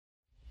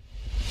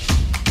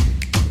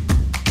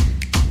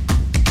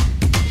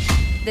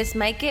This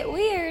might get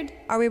weird.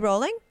 Are we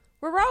rolling?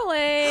 We're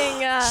rolling.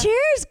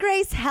 Cheers,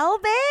 Grace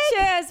Helbig.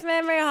 Cheers,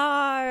 memory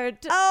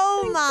heart.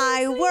 Oh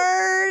my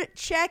word.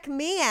 Check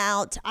me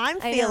out. I'm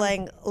I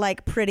feeling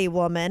like Pretty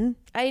Woman.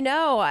 I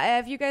know.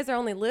 If you guys are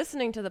only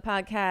listening to the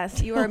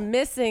podcast, you are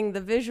missing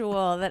the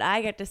visual that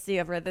I get to see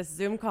over this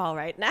Zoom call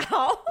right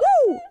now.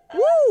 Woo!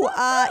 Woo!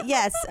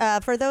 Yes,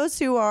 for those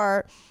who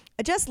are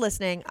just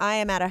listening, I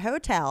am at a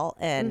hotel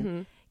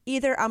in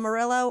either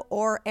Amarillo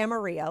or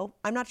Amarillo.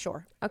 I'm not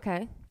sure.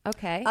 Okay.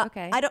 Okay.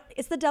 I don't.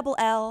 It's the double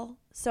L,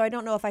 so I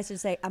don't know if I should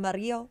say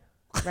Amarillo,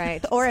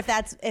 Right. or if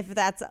that's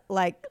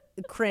like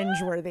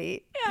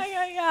cringeworthy.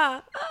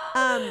 Yeah.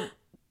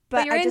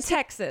 But you're I in just-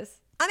 Texas.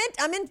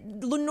 I'm in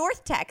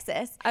North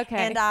Texas. Okay.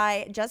 And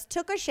I just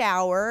took a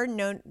shower.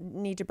 No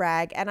need to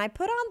brag. And I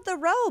put on the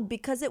robe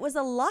because it was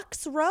a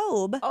luxe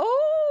robe.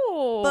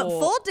 Oh. But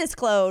full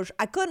disclosure,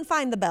 I couldn't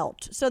find the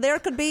belt. So there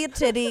could be a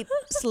titty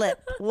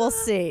slip. We'll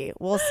see.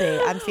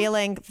 I'm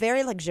feeling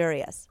very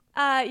luxurious.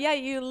 Yeah,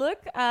 you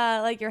look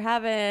like you're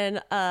having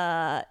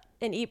an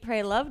Eat,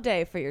 Pray, Love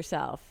day for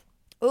yourself.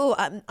 Ooh,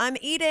 I'm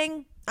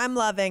eating. I'm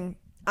loving.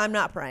 I'm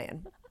not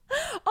praying.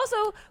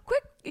 Also,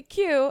 quick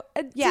cue.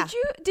 Yeah.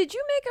 Did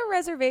you make a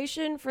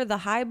reservation for the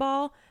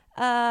Highball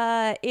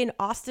in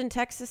Austin,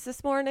 Texas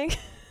this morning,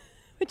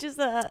 which is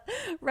a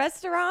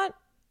restaurant?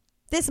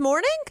 This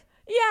morning?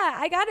 Yeah,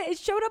 I got it. It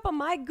showed up on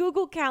my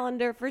Google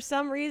Calendar for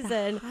some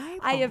reason.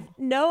 I have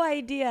no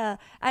idea.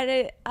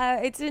 And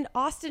it's in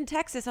Austin,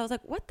 Texas. I was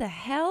like, what the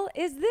hell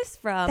is this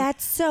from?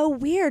 That's so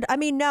weird. I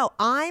mean, no,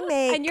 I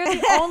make. And you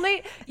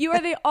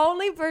are the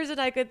only person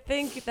I could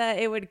think that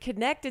it would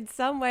connect in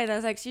some way. That I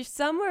was like, she's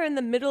somewhere in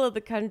the middle of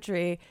the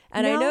country.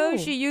 And I know No.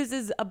 she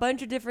uses a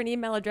bunch of different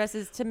email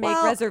addresses to make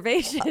Well,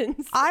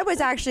 reservations. I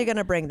was actually going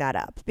to bring that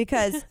up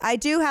because I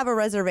do have a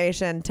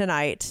reservation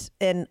tonight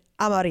in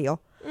Amarillo.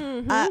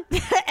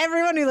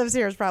 Everyone who lives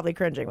here is probably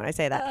cringing when I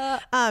say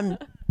that. No,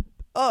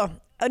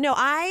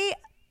 I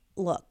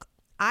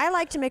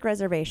like to make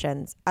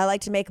reservations. I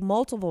like to make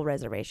multiple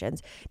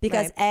reservations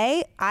because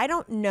I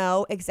don't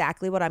know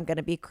exactly what I'm going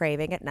to be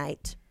craving at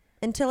night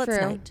until it's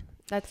True. night.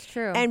 That's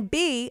true. And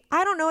B,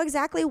 I don't know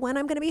exactly when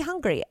I'm going to be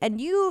hungry. And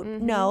you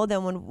know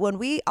that when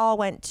we all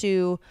went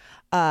to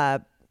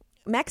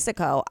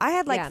Mexico, I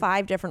had like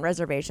 5 different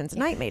reservations a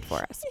night made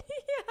for us.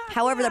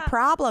 However, the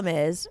problem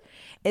is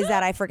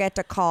that I forget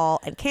to call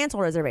and cancel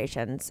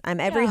reservations. I'm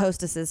every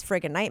hostess's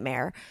friggin'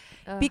 nightmare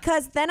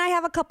because then I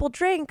have a couple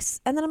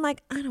drinks and then I'm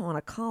like, I don't want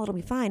to call. It'll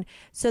be fine.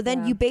 So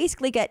then you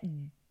basically get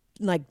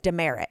like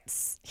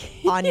demerits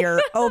on your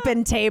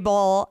open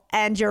table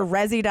and your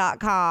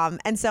resi.com.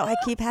 And so I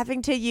keep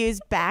having to use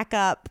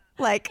backup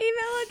like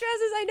email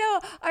addresses. I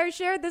know. Our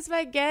shared this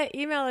might get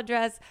email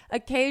address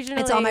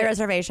occasionally. it's all my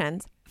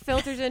reservations.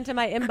 Filters into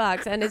my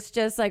inbox and it's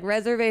just like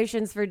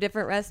reservations for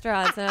different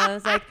restaurants, and I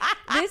was like,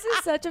 this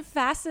is such a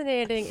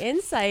fascinating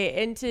insight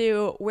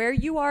into where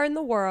you are in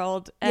the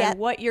world and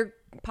what you're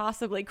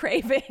possibly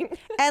craving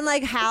and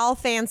like how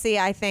fancy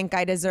I think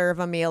I deserve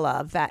a meal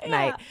of that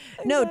night.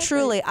 No,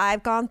 truly,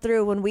 I've gone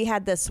through when we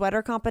had the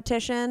sweater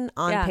competition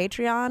on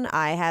Patreon.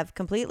 I have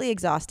completely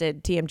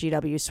exhausted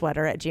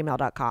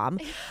tmgwsweater@gmail.com.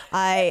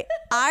 I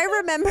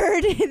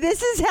remembered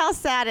this is how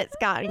sad it's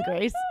gotten,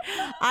 Grace.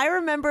 I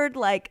remembered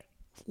like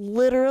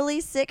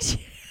literally 6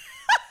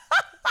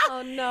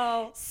 Oh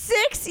no.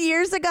 6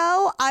 years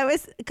ago,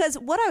 because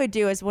what I would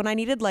do is when I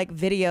needed like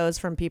videos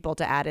from people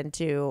to add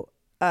into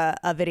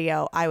a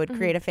video, I would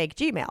create a fake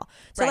Gmail.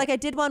 So like I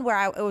did one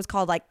where it was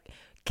called like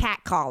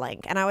cat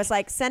calling, and I was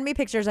like, send me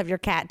pictures of your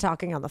cat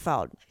talking on the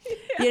phone,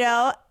 you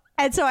know?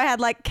 And so I had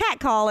like cat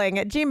calling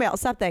at Gmail,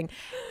 something.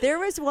 There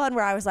was one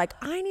where I was like,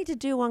 I need to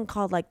do one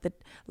called like the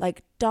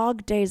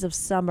dog days of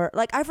summer.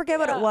 Like I forget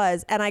what it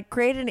was. And I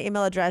created an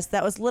email address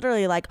that was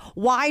literally like,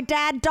 why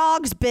dad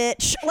dogs,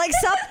 bitch?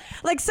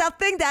 Like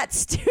something that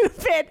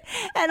stupid.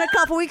 And a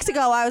couple weeks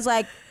ago, I was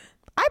like,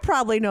 I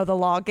probably know the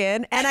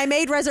login. And I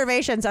made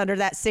reservations under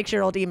that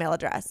 6-year-old email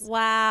address.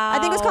 Wow. I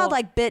think it was called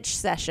like bitch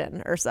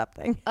session or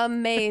something.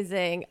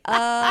 Amazing.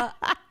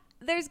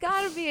 There's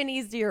got to be an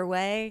easier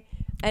way.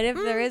 And if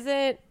there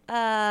isn't,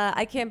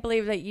 I can't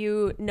believe that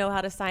you know how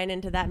to sign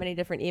into that many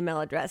different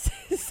email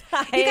addresses.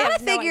 You got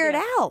to figure it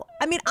out.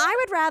 I mean, I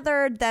would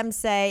rather them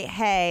say,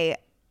 hey,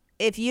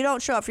 if you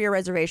don't show up for your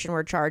reservation,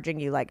 we're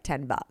charging you like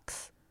 $10.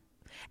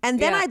 And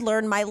then I'd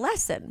learn my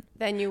lesson.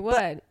 Then you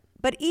would.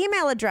 But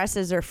email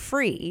addresses are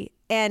free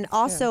and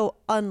also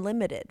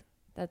unlimited.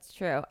 That's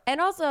true. And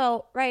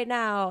also, right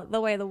now, the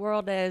way the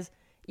world is,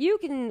 you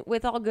can,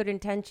 with all good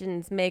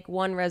intentions, make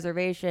one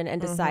reservation and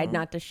decide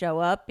not to show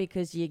up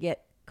because you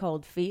get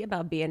cold feet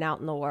about being out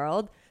in the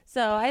world.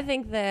 So I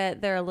think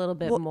that they're a little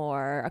bit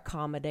more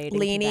accommodating,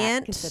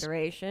 lenient to that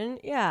consideration.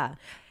 Yeah.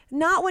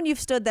 Not when you've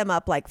stood them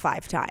up like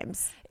 5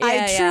 times.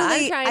 I'm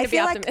trying to be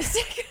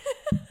optimistic.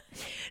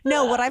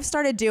 No, what I've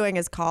started doing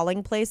is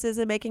calling places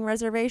and making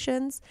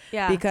reservations.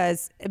 Yeah.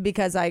 Because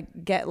I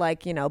get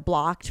like,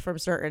 blocked from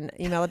certain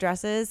email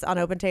addresses on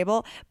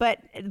OpenTable. But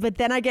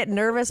then I get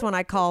nervous when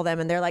I call them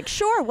and they're like,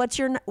 sure, what's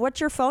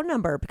your phone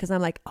number? Because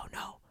I'm like, oh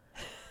no.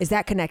 is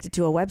that connected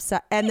to a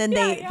website? And then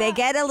they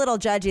get a little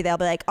judgy. They'll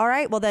be like, all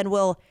right, well then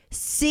we'll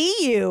see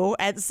you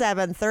at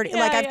 7:30.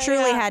 Like I've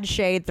truly had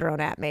shade thrown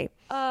at me.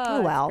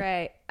 Oh, well. That's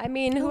great. I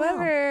mean,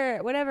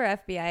 whatever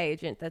FBI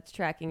agent that's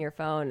tracking your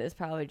phone is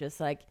probably just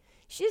like,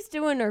 she's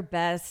doing her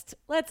best.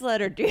 Let's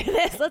let her do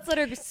this. Let's let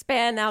her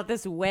span out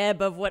this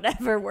web of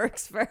whatever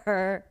works for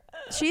her.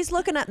 She's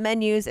looking at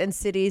menus in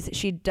cities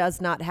she does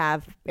not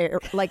have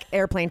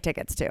airplane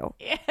tickets to.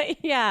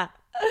 Yeah.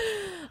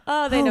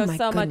 Oh, they know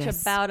so much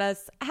about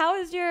us. How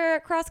is your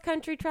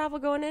cross-country travel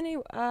going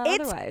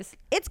otherwise?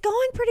 It's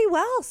going pretty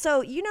well.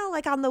 So,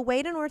 like on the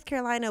way to North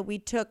Carolina, we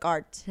took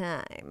our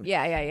time.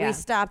 Yeah. We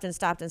stopped and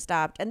stopped and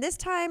stopped. And this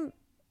time,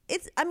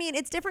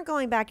 it's different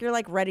going back. You're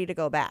like ready to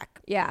go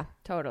back. Yeah,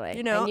 totally.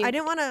 I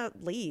didn't want to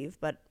leave,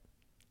 but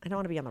I don't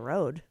want to be on the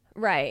road.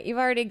 Right. You've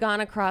already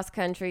gone across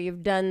country.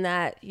 You've done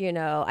that,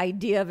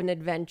 idea of an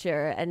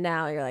adventure. And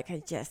now you're like,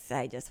 I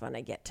just want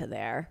to get to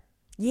there.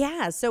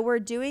 Yeah. So we're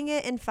doing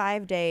it in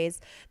 5 days.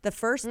 The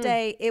first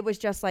day, it was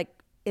just like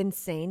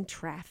insane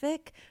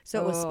traffic.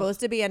 So it was supposed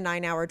to be a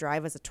 9-hour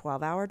drive. It was a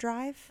 12-hour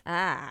drive.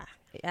 Ah,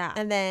 yeah.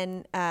 And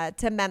then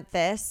to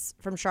Memphis,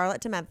 from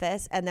Charlotte to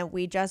Memphis. And then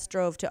we just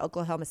drove to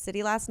Oklahoma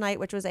City last night,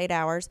 which was 8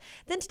 hours.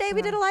 Then today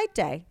we did a light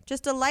day,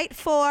 just a light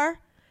 4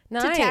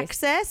 to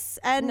Texas.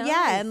 And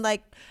and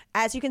like,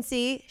 as you can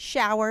see,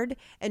 showered,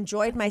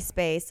 enjoyed my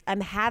space.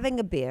 I'm having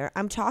a beer.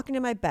 I'm talking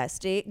to my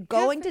bestie,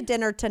 going to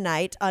dinner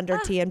tonight under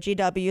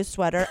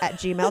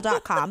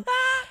tmgwsweater@gmail.com.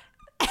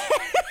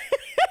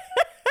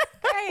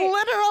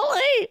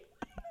 Literally.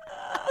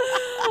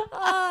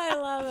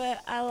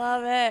 I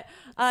love it.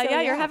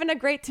 You're having a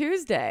great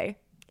Tuesday.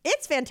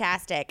 It's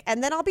fantastic.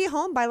 And then I'll be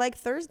home by like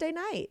Thursday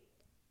night.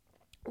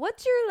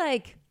 What's your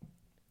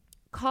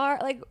car?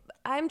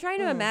 I'm trying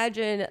to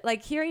imagine,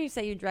 hearing you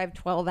say you drive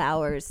 12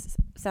 hours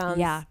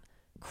sounds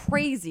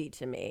crazy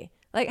to me.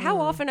 How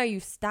often are you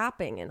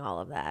stopping in all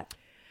of that?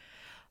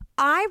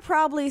 I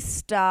probably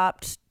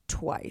stopped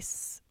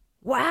twice.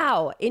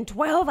 Wow. In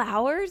 12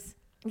 hours?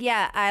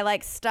 Yeah, I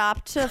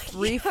stopped to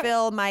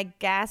refill my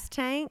gas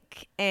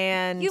tank,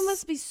 and you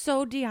must be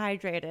so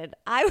dehydrated.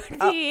 I would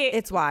be.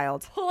 It's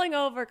wild. Pulling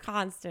over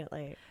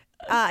constantly.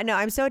 No,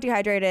 I'm so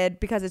dehydrated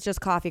because it's just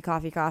coffee.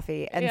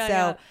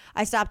 And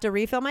I stopped to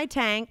refill my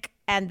tank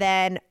and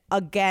then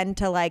again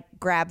to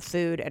grab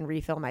food and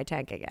refill my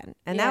tank again.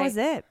 And that was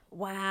it.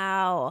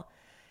 Wow.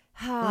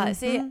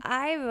 See,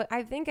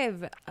 I think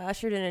I've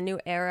ushered in a new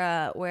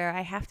era where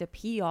I have to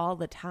pee all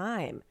the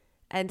time.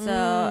 And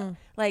so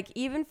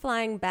even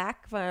flying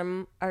back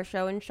from our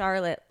show in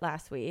Charlotte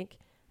last week,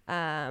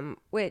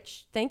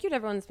 which thank you to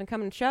everyone that's been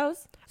coming to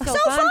shows. So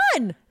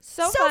fun.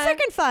 So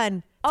freaking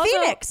fun. Also,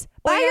 Phoenix,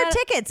 buy your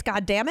tickets,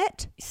 God damn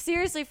it.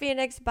 Seriously,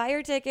 Phoenix, buy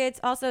your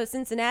tickets. Also,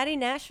 Cincinnati,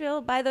 Nashville,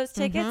 buy those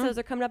tickets. Those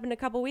are coming up in a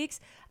couple weeks.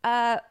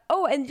 And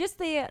just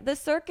the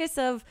circus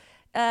of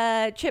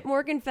Chip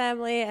Morgan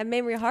family and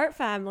Mamrie Hart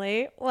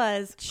family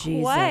was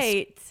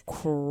quite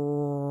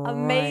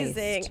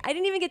amazing. I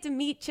didn't even get to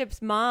meet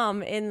Chip's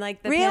mom in the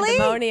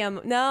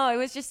pandemonium. No, it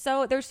was just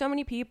there's so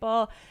many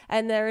people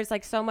and there's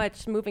so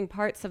much moving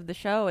parts of the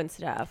show and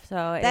stuff.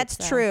 So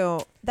that's true.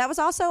 That was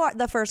also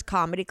the first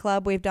comedy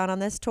club we've done on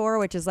this tour,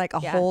 which is a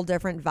whole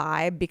different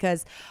vibe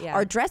because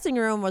our dressing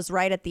room was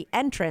right at the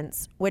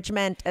entrance, which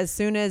meant as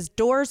soon as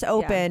doors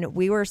open,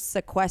 we were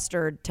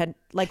sequestered to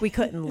we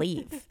couldn't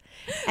leave.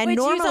 And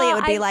normally it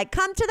would be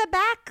come to the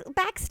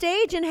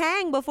backstage and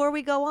hang before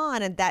we go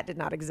on. And that did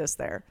not exist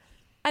there.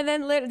 And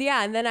then,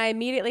 and then I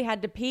immediately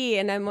had to pee.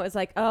 And I was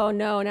like, oh,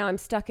 no, now I'm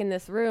stuck in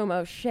this room.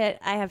 Oh, shit,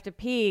 I have to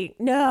pee.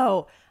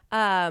 No.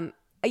 And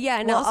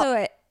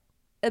also,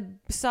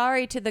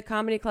 sorry to the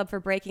comedy club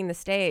for breaking the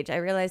stage. I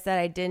realized that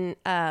I didn't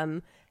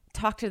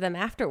talk to them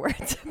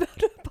afterwards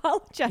about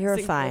apologizing. You're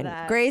fine.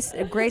 For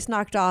that. Grace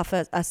knocked off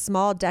a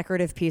small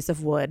decorative piece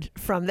of wood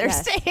from their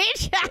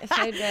stage. Yes,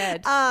 I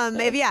did.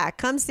 Maybe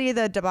come see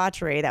the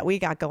debauchery that we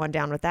got going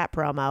down with that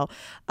promo.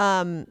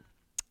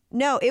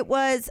 No, it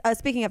was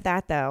speaking of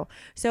that though.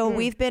 So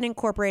we've been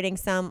incorporating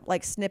some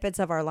snippets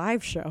of our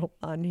live show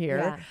on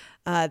here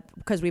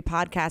because we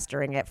podcast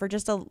during it for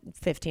just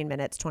 15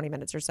 minutes, 20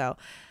 minutes or so.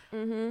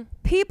 Mm-hmm.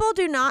 People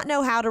do not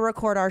know how to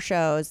record our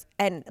shows,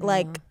 and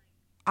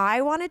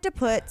I wanted to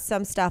put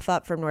some stuff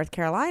up from North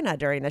Carolina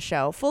during the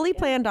show, fully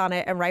planned on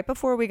it. And right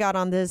before we got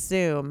on this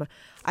Zoom,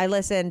 I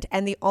listened,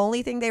 and the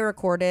only thing they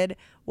recorded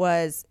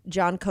was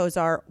John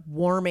Kozar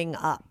warming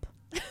up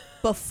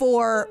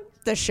before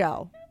the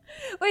show.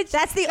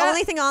 That's the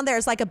only thing on there.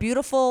 Is a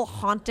beautiful,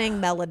 haunting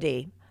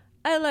melody.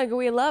 And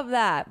we love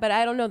that, but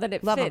I don't know that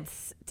it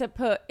fits to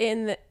put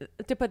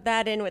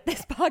that in with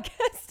this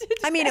podcast.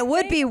 I mean, it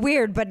would be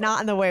weird, but not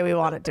in the way we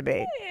want it to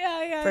be.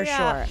 Yeah, for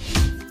sure.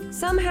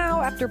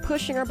 Somehow, after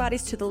pushing our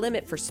bodies to the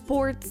limit for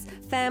sports,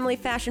 family,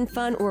 fashion,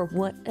 fun, or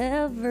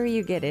whatever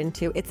you get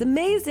into, it's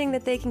amazing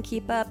that they can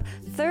keep up.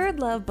 Third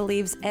Love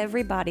believes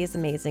every body is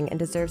amazing and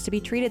deserves to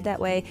be treated that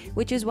way,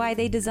 which is why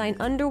they design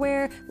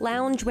underwear,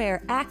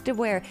 loungewear,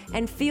 activewear,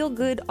 and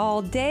feel-good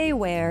all-day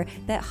wear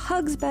that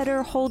hugs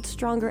better, holds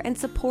stronger, and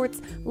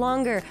supports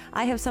longer.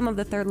 I have some of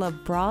the Third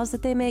Love bras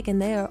that they make,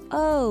 and they are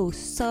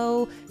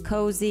so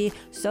cozy,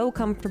 so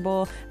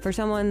comfortable. For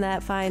someone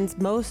that finds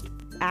most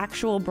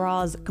actual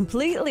bras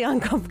completely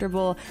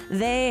uncomfortable,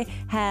 they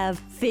have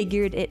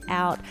figured it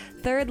out.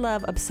 Third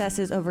Love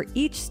obsesses over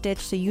each stitch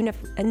so you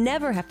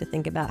never have to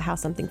think about how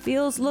something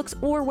feels, looks,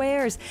 or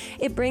wears.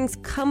 It brings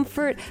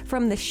comfort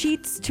from the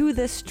sheets to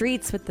the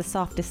streets with the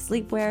softest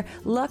sleepwear,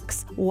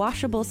 luxe,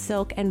 washable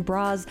silk, and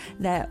bras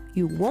that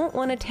you won't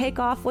want to take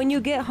off when you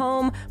get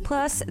home.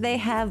 Plus, they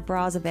have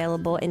bras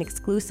available in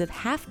exclusive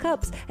half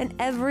cups, and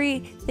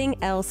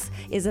everything else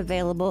is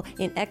available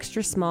in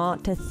extra small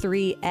to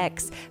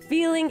 3X.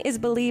 Feeling is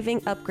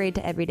believing. Upgrade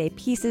to everyday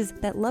pieces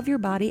that love your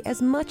body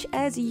as much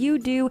as you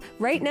do.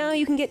 Right now,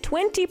 you can get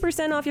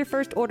 20% off your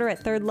first order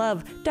at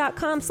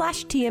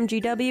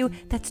thirdlove.com/TMGW.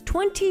 That's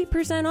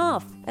 20%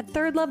 off at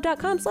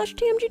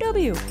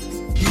thirdlove.com/TMGW.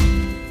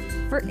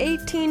 For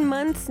 18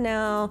 months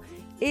now,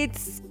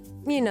 it's,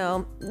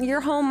 your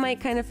home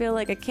might kind of feel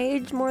like a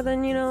cage more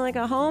than, like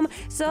a home.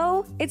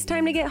 So it's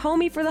time to get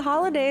homey for the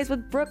holidays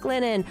with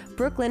Brooklinen.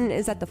 Brooklinen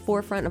is at the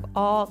forefront of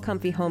all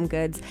comfy home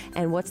goods.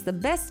 And what's the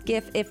best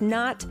gift if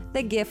not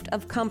the gift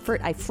of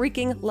comfort? I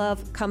freaking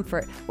love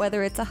comfort.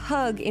 Whether it's a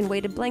hug in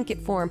weighted blanket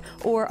form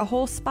or a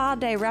whole spa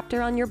day wrapped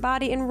around your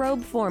body in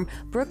robe form,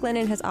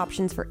 Brooklinen has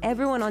options for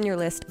everyone on your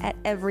list at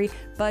every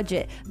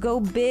budget. Go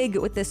big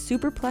with the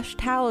super plush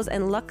towels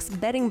and luxe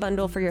bedding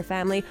bundle for your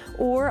family,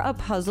 or a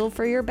puzzle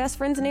for your best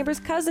friend's neighbor's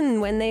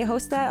cousin when they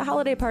host that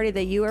holiday party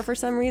that you are for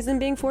some reason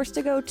being forced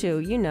to go to.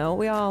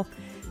 We all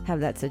have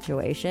that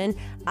situation.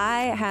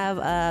 I have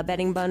a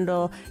bedding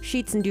bundle,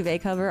 sheets, and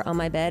duvet cover on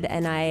my bed,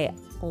 and I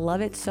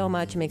love it so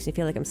much. It makes me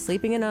feel like I'm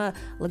sleeping in a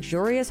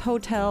luxurious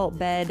hotel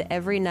bed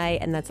every night,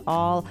 and that's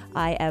all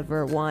I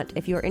ever want.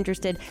 If you're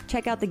interested,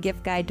 check out the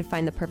gift guide to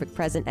find the perfect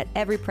present at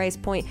every price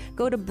point.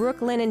 Go to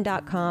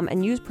brooklinen.com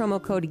and use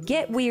promo code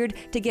GETWEIRD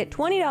to get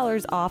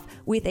 $20 off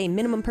with a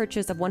minimum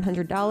purchase of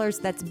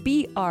 $100. That's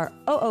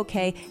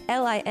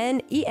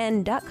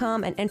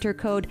BROOKLINEN.com and enter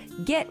code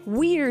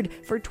GETWEIRD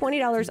for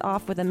 $20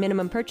 off with a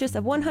minimum purchase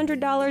of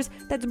 $100.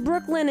 That's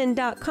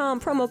brooklinen.com,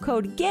 promo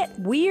code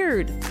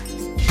GETWEIRD.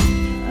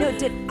 No,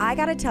 I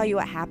gotta tell you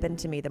what happened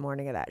to me the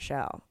morning of that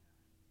show.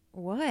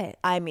 What?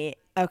 I mean,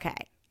 okay.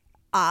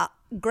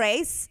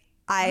 Grace,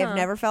 I have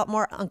never felt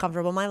more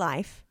uncomfortable in my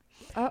life.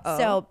 Uh-oh.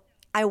 So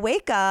I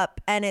wake up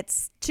and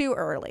it's too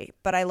early,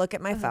 but I look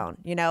at my phone,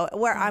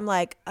 where I'm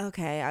like,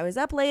 okay, I was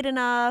up late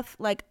enough.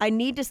 Like, I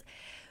need to,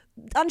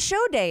 on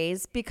show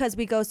days, because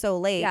we go so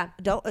late,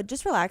 don't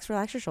just relax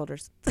your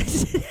shoulders.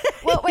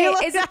 Well, wait,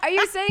 are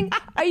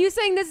you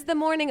saying this is the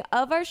morning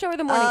of our show or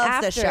the morning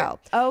after? The show.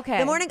 Okay.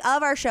 The morning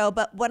of our show,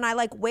 but when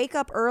I wake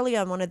up early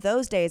on one of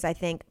those days, I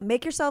think,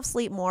 make yourself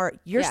sleep more.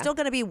 You're still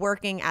going to be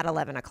working at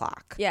 11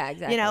 o'clock. Yeah,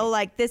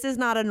 exactly. This is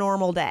not a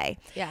normal day.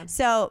 Yeah.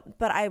 So,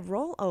 but I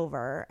roll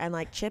over and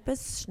Chip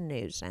is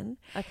snoozing.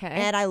 Okay.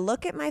 And I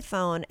look at my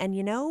phone, and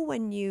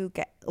when you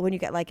get an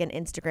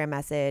Instagram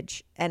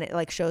message and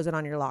it shows it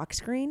on your lock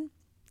screen?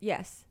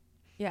 Yes.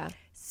 Yeah.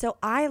 So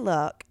I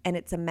look, and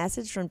it's a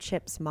message from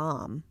Chip's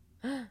mom,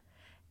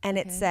 and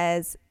it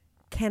says,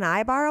 "Can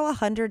I borrow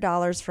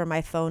 $100 for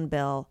my phone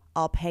bill?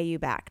 I'll pay you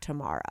back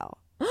tomorrow."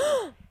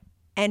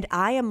 And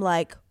I am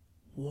like,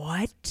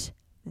 what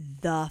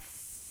the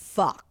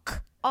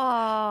fuck?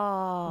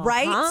 Oh.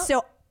 Right? Huh?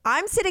 So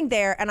I'm sitting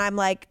there, and I'm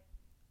like,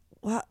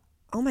 what?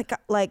 Oh my God.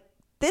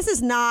 This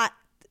is not,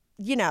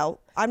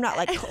 I'm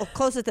not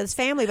close with this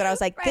family, but I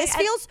was like, Right. this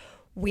feels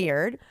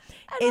weird.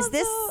 Is also,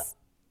 this...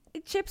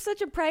 Chip's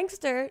such a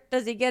prankster.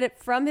 Does he get it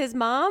from his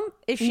mom?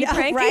 Is she No,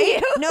 pranking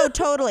right? you? No,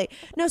 totally.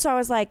 No, so I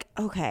was like,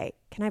 okay,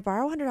 can I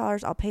borrow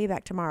 $100? I'll pay you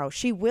back tomorrow.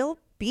 She will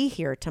be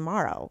here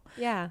tomorrow.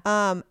 Yeah.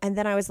 And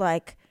then I was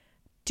like,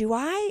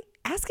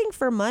 asking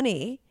for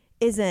money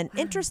is an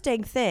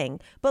interesting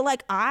thing,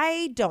 but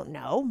I don't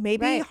know,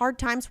 maybe hard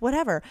times,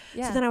 whatever.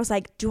 Yeah. So then I was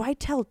like, do I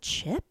tell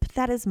Chip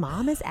that his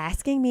mom is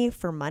asking me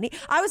for money?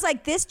 I was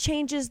like, this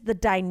changes the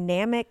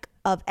dynamic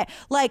of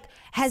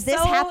has this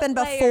So happened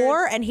layered.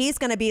 before? And he's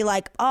going to be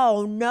like,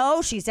 oh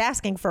no, she's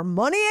asking for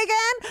money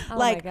again. Oh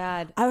my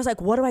God. I was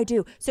like, what do I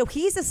do? So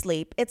he's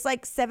asleep. It's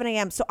 7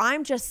 a.m. So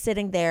I'm just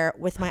sitting there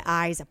with my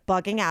eyes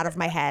bugging out of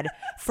my head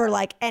for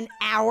an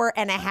hour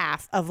and a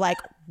half of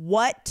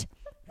what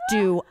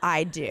do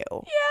I do?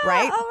 Yeah.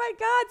 Right? Oh my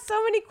God.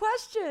 So many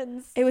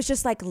questions. It was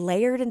just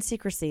layered in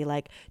secrecy.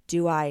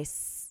 Do I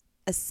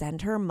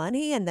send her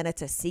money and then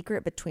it's a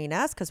secret between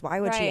us? Because why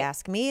would she Right.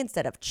 ask me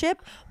instead of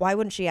Chip? Why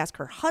wouldn't she ask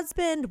her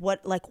husband?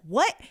 What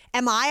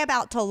am I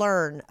about to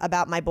learn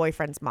about my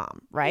boyfriend's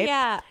mom? Right?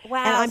 Yeah.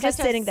 Wow. And I'm such just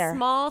a sitting there.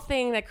 Small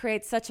thing that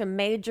creates such a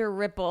major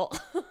ripple.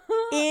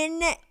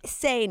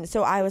 Insane.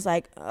 So I was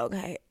like,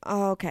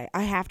 okay,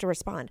 I have to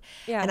respond.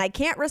 Yeah. And I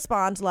can't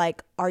respond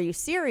like, are you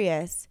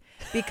serious?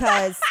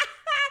 Because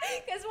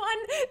Because one,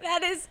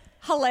 that is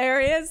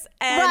hilarious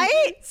and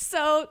Right?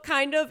 so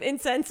kind of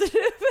insensitive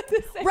at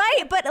the same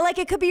right, but like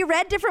it could be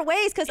read different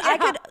ways because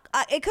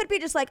it could be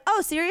just like,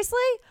 oh, seriously?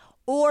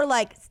 Or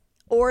like,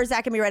 or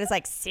that can be read as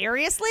like,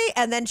 seriously?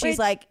 And then she's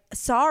Wait. like,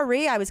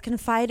 sorry, I was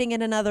confiding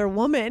in another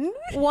woman.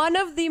 One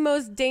of the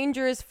most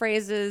dangerous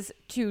phrases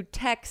to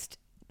text,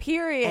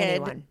 period,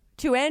 Anyone.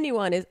 to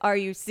anyone is, are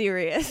you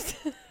serious?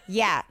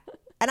 Yeah.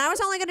 And I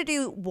was only going to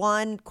do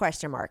one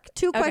question mark.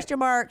 Two question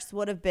marks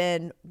would have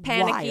been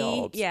Panicky.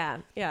 wild. Yeah.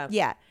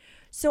 Yeah.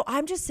 So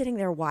I'm just sitting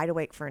there wide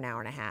awake for an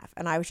hour and a half.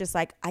 And I was just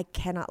like, I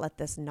cannot let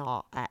this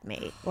gnaw at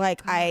me.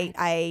 Like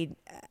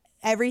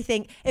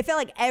everything, it felt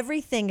like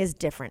everything is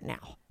different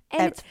now.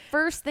 And it's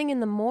first thing in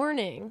the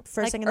morning.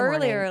 First thing in the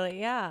morning. Early,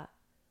 yeah.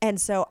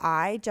 And so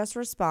I just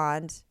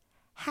respond,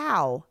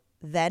 how?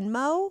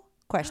 Venmo?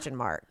 Question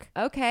mark.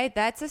 Okay,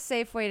 that's a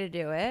safe way to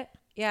do it.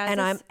 Yeah.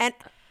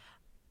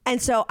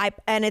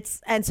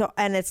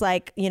 And it's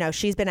like, you know,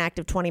 she's been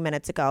active 20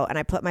 minutes ago and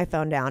I put my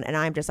phone down and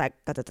I'm just like,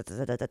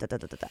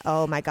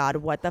 oh my God,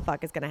 what the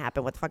fuck is going to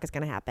happen? What the fuck is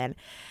going to happen?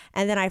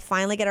 And then I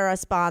finally get a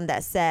response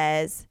that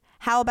says,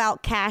 how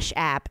about Cash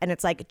App? And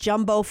it's like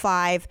Jumbo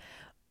 5,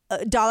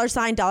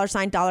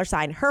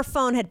 $. Her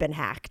phone had been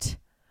hacked.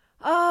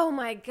 Oh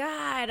my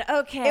God.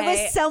 Okay. It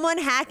was someone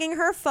hacking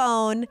her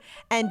phone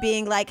and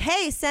being like,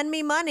 hey, send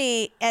me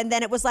money. And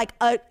then it was like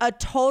a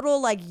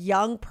total like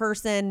young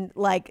person,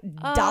 like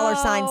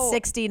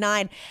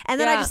 $69.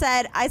 And then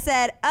I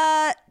said,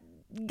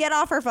 get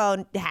off her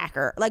phone,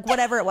 hacker, like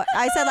whatever it was.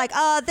 I said like,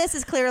 this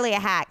is clearly a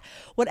hack,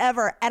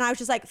 whatever. And I was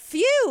just like,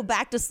 phew,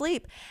 back to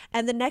sleep.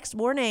 And the next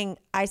morning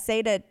I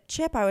say to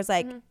Chip, I was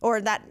like, or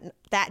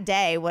that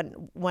day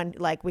when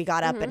like we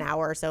got up an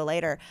hour or so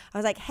later, I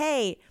was like,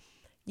 hey,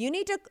 you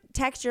need to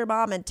text your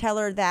mom and tell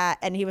her that.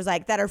 And he was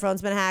like, that her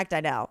phone's been hacked.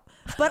 I know.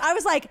 But I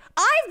was like,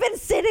 I've been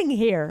sitting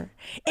here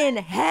in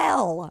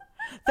hell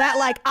that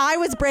like I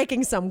was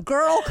breaking some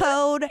girl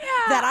code,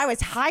 that I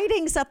was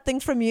hiding something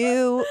from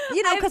you,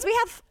 you know, because we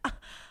have...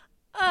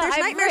 There's I've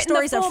nightmare written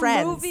stories the full of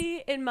friends.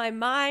 Movie in my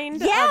mind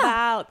Yeah.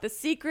 about the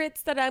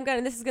secrets that I'm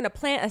gonna. This is gonna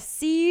plant a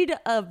seed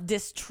of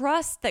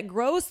distrust that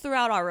grows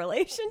throughout our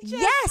relationship.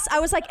 Yes.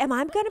 I was like, am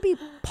I going to be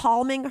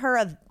palming her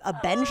a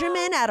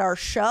Benjamin at our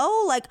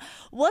show? Like,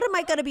 what am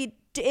I going to be?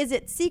 Is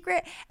it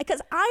secret?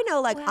 Because I know,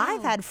 like,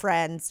 I've had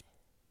friends,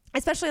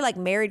 especially like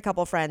married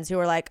couple friends who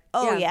are like,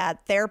 oh, yeah,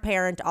 their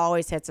parent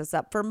always hits us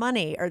up for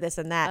money or this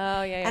and that.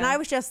 Oh, yeah. And I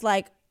was just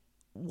like,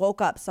 woke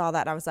up, saw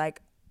that. And I was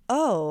like,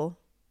 oh,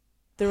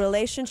 the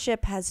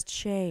relationship has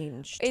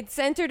changed. It's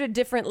entered a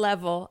different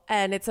level,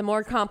 and it's a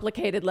more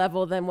complicated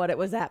level than what it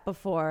was at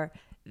before.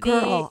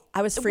 Girl,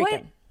 I was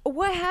freaking.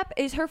 What happened?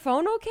 Is her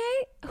phone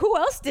okay? Who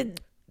else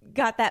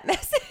got that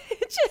message?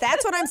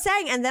 That's what I'm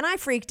saying. And then I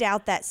freaked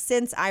out that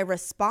since I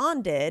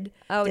responded,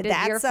 did did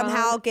that your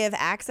somehow phone- give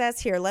access?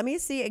 Here, let me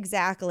see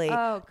exactly.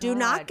 Oh, Do God.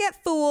 not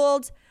get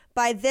fooled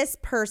by this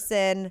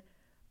person.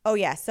 Oh,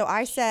 yeah. So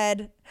I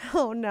said,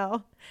 oh,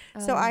 no.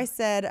 So I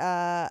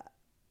said,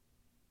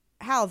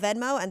 how,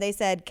 Venmo? And they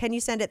said, can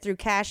you send it through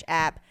Cash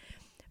App?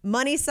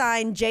 Money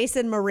sign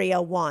Jason Maria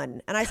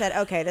 1. And I said,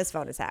 okay, this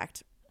phone is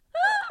hacked.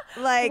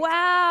 Like,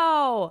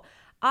 Wow.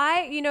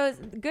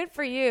 Good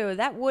for you.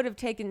 That would have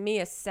taken me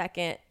a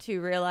second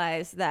to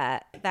realize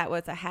that that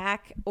was a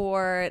hack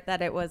or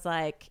that it was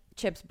like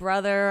Chip's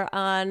brother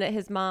on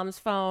his mom's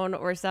phone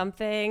or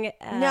something.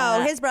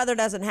 no, his brother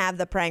doesn't have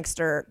the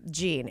prankster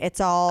gene.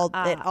 It all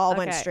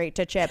went okay. straight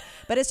to Chip.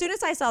 But as soon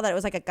as I saw that it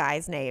was like a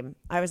guy's name,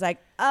 I was like,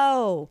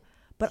 oh.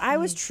 But I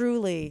was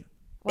truly...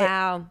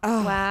 Wow.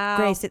 Wow.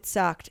 Grace, it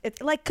sucked. It's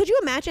like, could you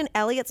imagine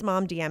Elliot's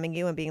mom DMing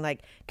you and being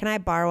like, can I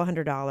borrow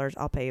 $100?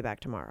 I'll pay you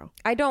back tomorrow.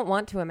 I don't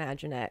want to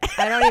imagine it.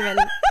 I don't even...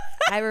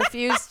 I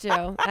refuse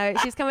to.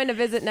 She's coming to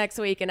visit next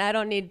week, and I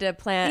don't need to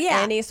plant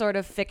any sort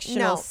of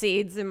fictional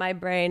seeds in my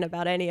brain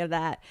about any of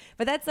that.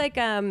 But that's like...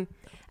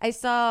 I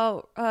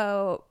saw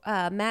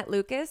Matt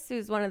Lucas,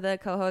 who's one of the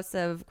co-hosts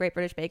of Great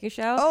British Baking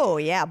Show. Oh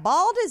yeah,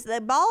 bald as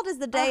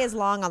the day is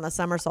long on the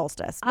summer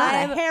solstice. Not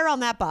a hair on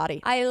that body.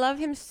 I love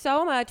him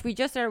so much. We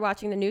just started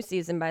watching the new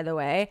season, by the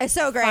way. It's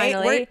so great.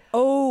 Finally.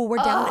 We're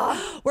down.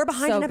 We're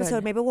behind so an episode.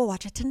 good. Maybe we'll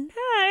watch it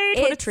tonight.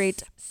 What a It's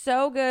treat.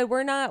 So good.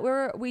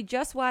 We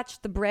just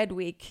watched the Bread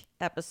Week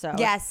episode.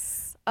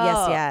 Yes.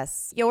 Oh,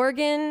 Yes.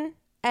 Jorgen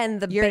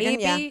and the Jorgen,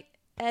 baby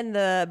and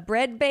the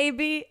bread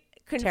baby.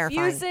 Confusing.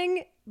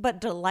 Terrifying.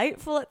 But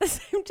delightful at the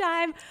same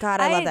time.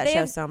 God, I love that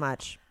show so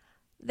much.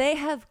 They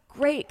have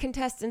great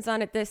contestants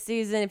on it this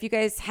season. If you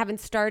guys haven't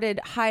started,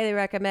 highly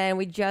recommend.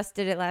 We just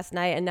did it last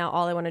night, and now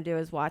all I want to do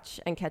is watch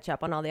and catch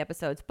up on all the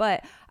episodes.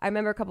 But I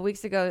remember a couple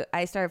weeks ago,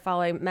 I started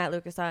following Matt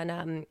Lucas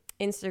on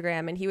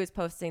Instagram, and he was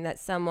posting that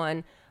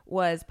someone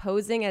was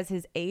posing as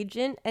his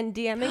agent and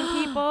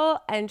DMing people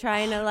and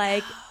trying to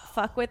like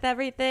fuck with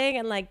everything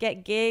and like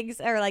get gigs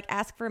or like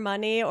ask for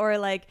money or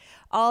like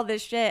all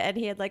this shit. And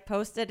he had like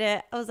posted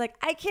it. I was like,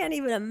 I can't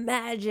even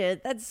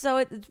imagine. It's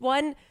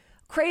one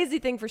crazy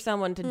thing for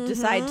someone to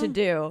decide to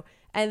do.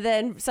 And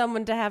then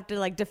someone to have to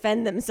like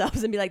defend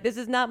themselves and be like, this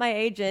is not my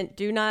agent.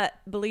 Do not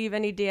believe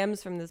any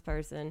DMs from this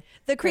person.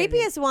 The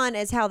creepiest one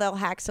is how they'll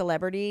hack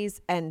celebrities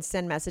and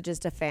send messages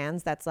to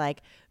fans that's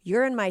like,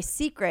 you're in my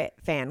secret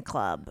fan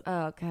club.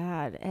 Oh,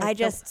 God.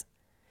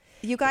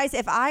 You guys,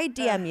 if I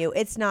DM you,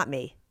 it's not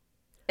me.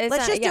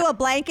 Let's just do a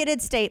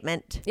blanketed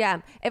statement.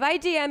 Yeah. If I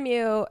DM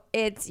you,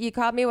 you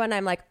caught me when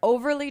I'm like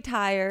overly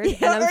tired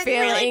and I'm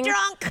feeling really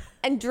drunk.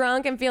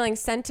 And feeling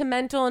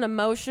sentimental and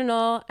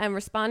emotional and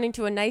responding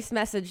to a nice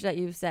message that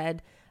you've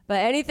said. But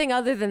anything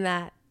other than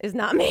that is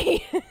not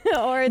me.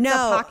 Or it's a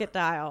pocket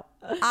dial.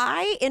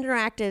 I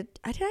interacted.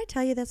 Did I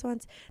tell you this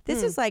once?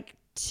 This is like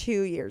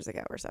 2 years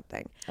ago or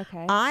something.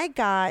 Okay. I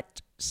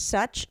got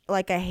such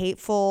like a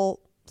hateful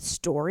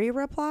story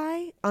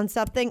reply on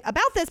something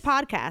about this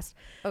podcast.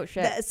 Oh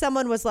shit.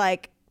 Someone was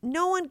like,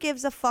 no one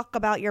gives a fuck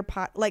about your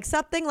like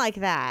something like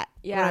that.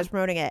 Yeah. When I was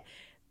promoting it.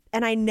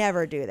 And I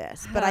never do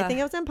this, but I think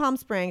it was in Palm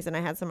Springs and I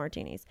had some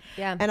martinis.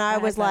 Yeah. And I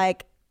was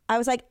like,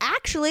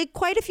 actually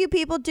quite a few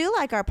people do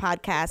like our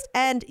podcast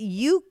and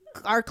you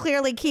are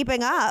clearly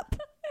keeping up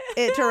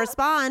to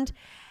respond.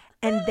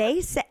 And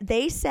they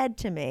said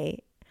to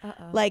me,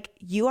 like,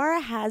 you are a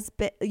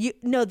has-been.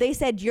 They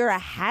said you're a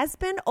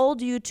has-been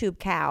old YouTube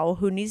cow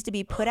who needs to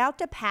be put out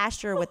to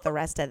pasture with the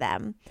rest of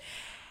them.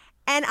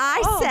 And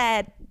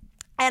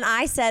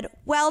I said,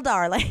 well,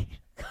 darling.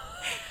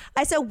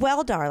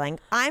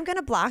 I'm going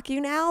to block you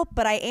now,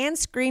 but I am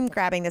screen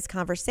grabbing this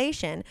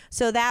conversation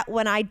so that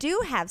when I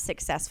do have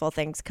successful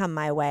things come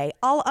my way,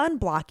 I'll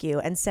unblock you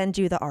and send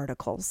you the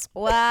articles.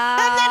 Wow.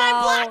 And then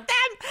I blocked them.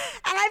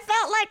 And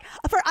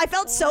I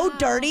felt so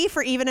dirty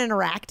for even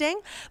interacting.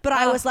 But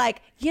I was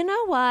like, you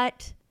know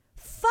what?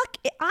 Fuck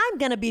it. I'm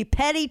going to be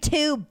petty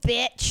too,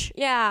 bitch.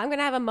 Yeah, I'm going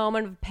to have a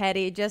moment of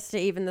petty just to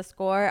even the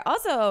score.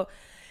 Also,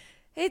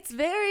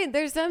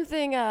 there's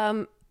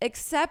something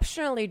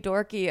exceptionally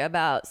dorky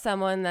about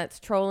someone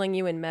that's trolling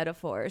you in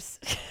metaphors.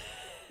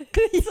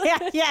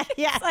 Yeah.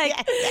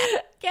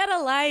 Get a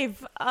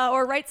life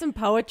or write some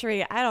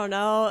poetry. I don't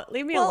know.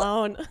 Leave me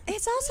alone.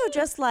 It's also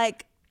just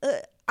like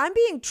I'm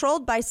being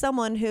trolled by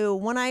someone who,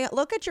 when I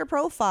look at your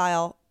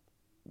profile,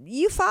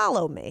 you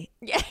follow me.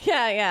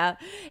 Yeah.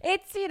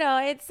 It's,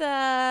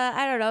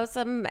 I don't know,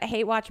 some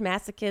hate watch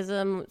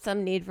masochism,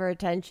 some need for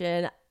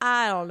attention.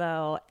 I don't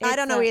know. I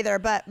don't know either,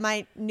 but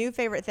my new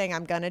favorite thing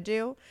I'm going to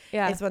do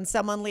is when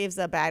someone leaves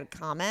a bad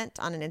comment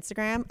on an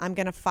Instagram, I'm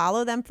going to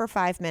follow them for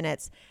 5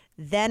 minutes,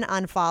 then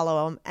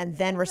unfollow them, and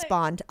then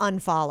respond,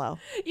 unfollow.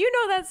 You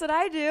know that's what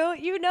I do.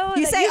 You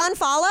say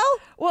unfollow?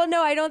 Well,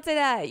 no, I don't say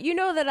that. You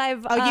know that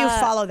I've... Oh, you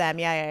follow them.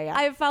 Yeah.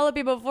 I've followed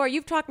people before.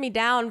 You've talked me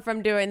down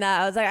from doing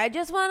that. I was like, I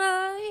just want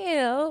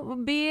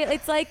to, be...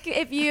 It's like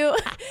if you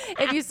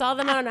saw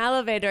them on an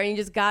elevator and you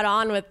just got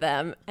on with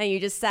them and you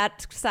just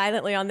sat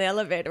silently on the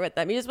elevator with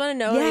them. You just want to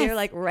know that you're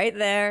like right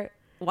there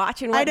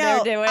watching what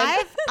they're doing.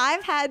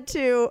 I've had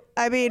to...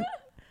 I mean...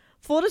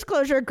 Full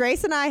disclosure,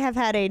 Grace and I have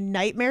had a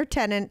nightmare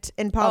tenant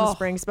in Palm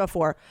Springs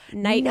before.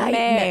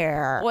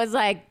 Nightmare. Was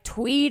like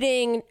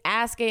tweeting,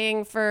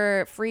 asking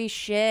for free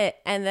shit.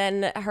 And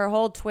then her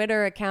whole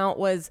Twitter account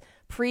was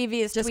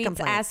previous just tweets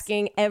complaints.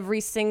 Asking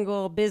every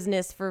single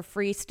business for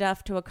free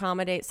stuff to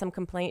accommodate some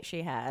complaint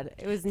she had.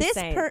 It was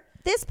insane.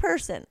 This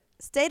person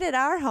stayed at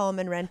our home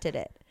and rented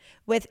it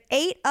with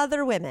 8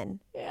 other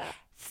women. Yeah.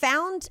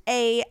 Found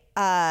a...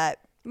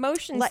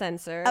 motion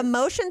sensor. A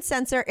motion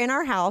sensor in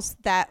our house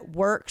that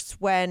works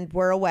when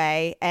we're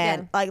away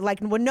and like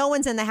when no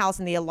one's in the house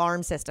and the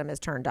alarm system is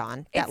turned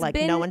on.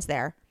 No one's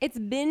there. It's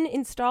been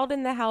installed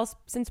in the house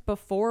since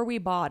before we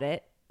bought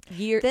it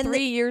 3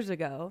 years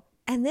ago.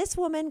 And this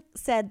woman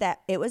said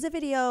that it was a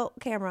video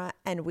camera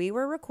and we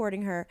were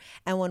recording her.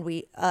 And when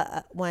we,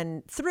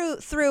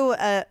 through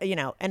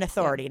an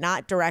authority,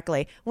 not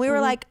directly, we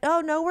were like,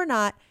 oh, no, we're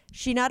not.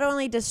 She not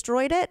only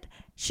destroyed it,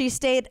 she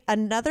stayed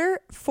another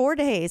 4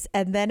 days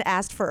and then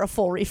asked for a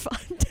full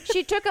refund.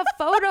 She took a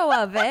photo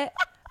of it,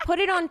 put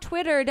it on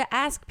Twitter to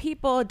ask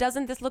people,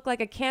 doesn't this look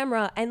like a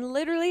camera? And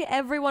literally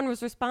everyone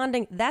was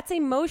responding, that's a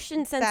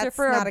motion sensor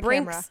for a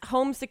Brinks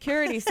home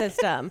security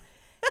system.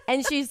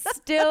 And she's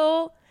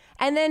still...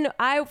 And then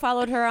I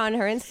followed her on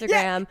her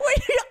Instagram.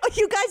 Yeah.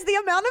 You guys, the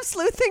amount of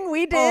sleuthing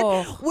we did,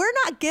 we're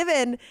not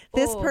given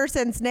this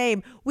person's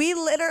name. We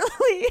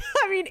literally,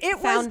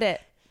 found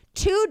it.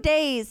 2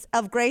 days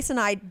of Grace and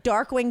I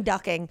darkwing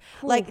ducking,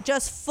 like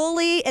just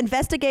fully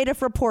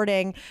investigative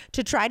reporting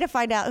to try to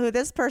find out who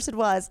this person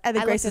was. And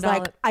then Grace is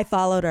like, I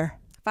followed her.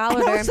 I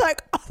was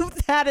like, oh,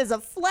 that is a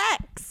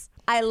flex.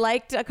 I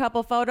liked a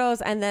couple photos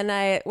and then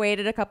I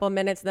waited a couple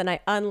minutes, then I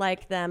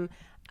unliked them.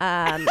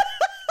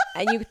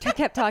 and you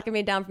kept talking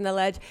me down from the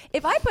ledge.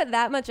 If I put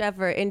that much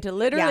effort into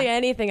literally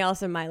anything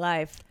else in my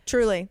life,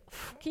 Truly.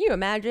 can you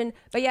imagine?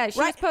 But yeah, she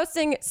was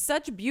posting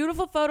such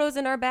beautiful photos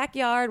in our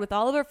backyard with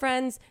all of her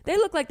friends. They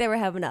looked like they were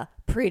having a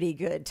pretty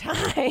good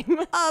time.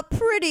 A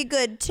pretty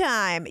good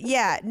time.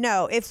 Yeah,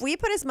 no, if we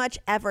put as much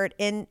effort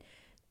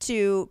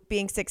into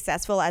being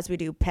successful as we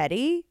do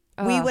petty,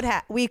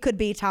 we could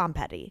be Tom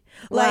Petty.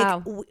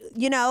 Wow. Like,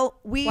 you know,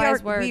 we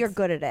Wise are words.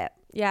 good at it.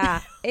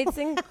 Yeah, it's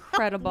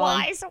incredible.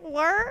 Wise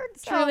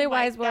words. Truly Oh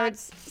my wise God.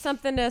 words.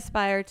 Something to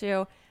aspire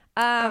to.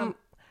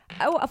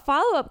 A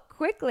follow-up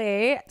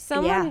quickly.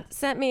 Someone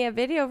sent me a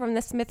video from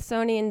the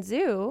Smithsonian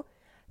Zoo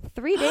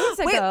 3 days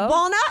ago. Wait,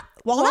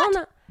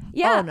 Walnut?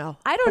 Yeah. Oh, no.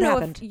 I don't What know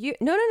happened? if you.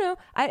 No.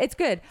 It's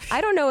good.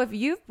 I don't know if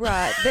you've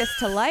brought this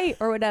to light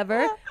or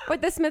whatever,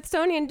 but the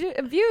Smithsonian Zoo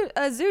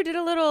did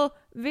a little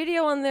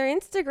video on their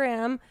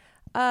Instagram,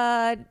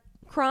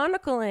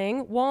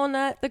 chronicling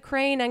Walnut, the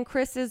crane, and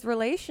Chris's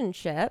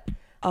relationship.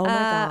 Oh my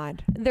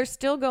God. They're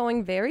still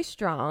going very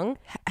strong.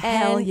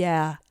 Hell And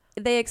yeah.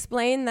 they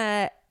explain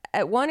that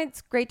at one,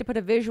 it's great to put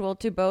a visual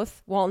to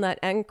both Walnut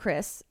and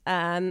Chris.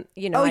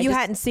 You know, You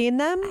hadn't seen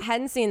them?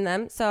 hadn't seen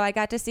them, so I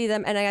got to see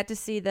them, and I got to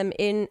see them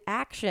in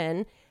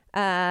action.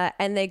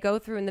 And they go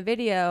through in the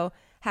video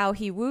how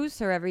he woos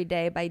her every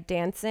day by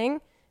dancing,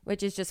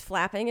 which is just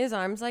flapping his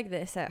arms like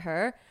this at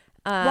her.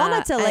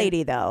 Walnut's a and-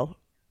 lady, though.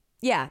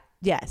 Yeah,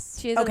 Yes.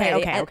 she is a okay,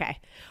 lady. okay.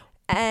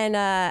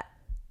 And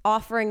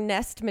offering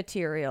nest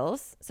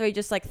materials, so he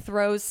just like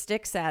throws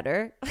sticks at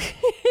her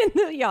in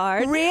the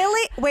yard.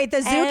 Really? Wait, the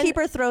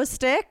zookeeper throws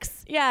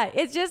sticks? Yeah,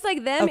 it's just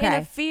like them in Okay.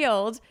 a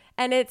field,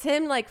 and it's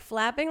him like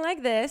flapping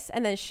like this,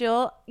 and then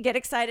she'll get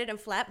excited and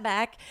flap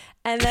back,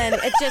 and then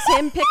it's just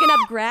him picking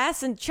up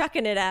grass and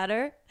chucking it at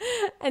her,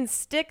 and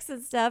sticks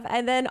and stuff,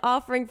 and then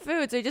offering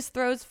food. So he just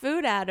throws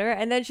food at her,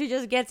 and then she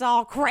just gets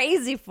all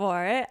crazy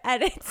for it,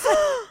 and it's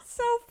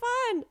so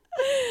fun.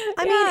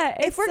 I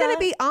mean, if we're going to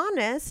be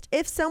honest,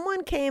 if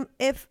someone came,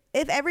 if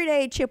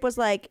everyday Chip was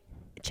like,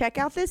 check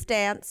out this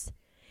dance,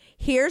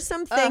 here's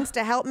some things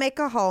to help make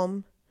a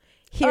home,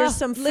 here's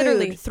some food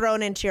literally.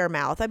 thrown into your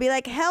mouth, I'd be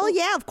like, hell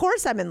yeah, of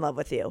course I'm in love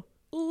with you.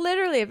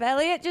 Literally, if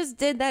Elliot just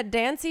did that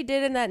dance he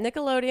did in that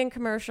Nickelodeon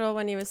commercial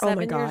when he was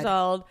 7 years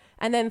old,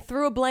 and then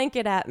threw a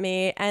blanket at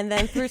me, and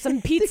then threw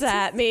some pizza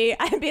at me,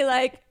 I'd be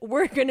like,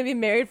 we're going to be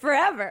married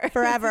forever.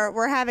 Forever.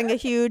 We're having a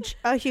huge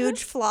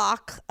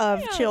flock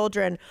of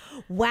children.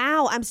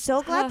 Wow. I'm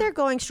so glad they're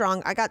going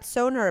strong. I got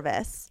so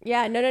nervous.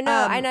 Yeah, no.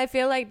 And I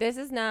feel like this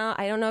is now,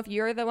 I don't know if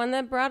you're the one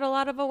that brought a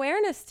lot of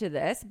awareness to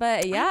this,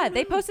 but yeah,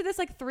 they posted this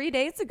like 3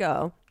 days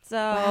ago.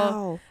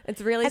 So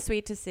it's really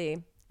sweet to see.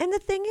 And the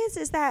thing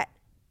is that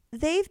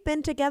they've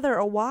been together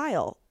a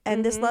while.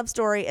 And this love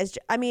story is,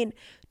 I mean,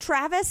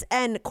 Travis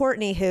and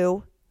Courtney,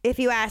 who, if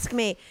you ask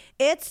me,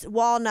 it's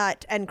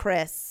Walnut and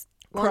Chris.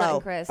 Walnut Crow.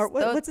 and Chris. Or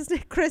what's his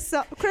name? Chris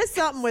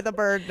something with a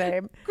bird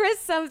name. Chris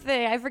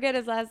something. I forget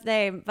his last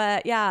name.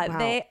 But yeah,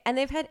 Wow.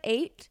 they've had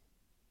 8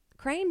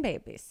 crane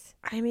babies.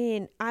 I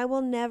mean, I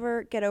will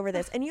never get over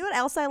this. And you know what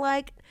else I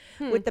like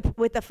with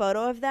the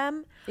photo of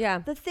them? Yeah.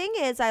 The thing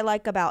is I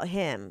like about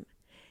him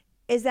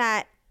is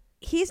that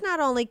he's not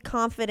only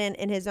confident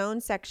in his own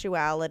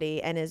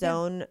sexuality and his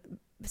own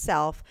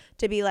self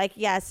to be like,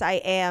 yes, I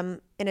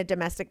am in a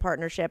domestic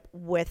partnership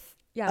with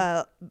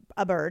a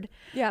bird.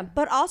 Yeah.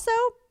 But also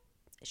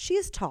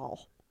she's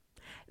tall.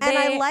 And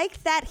I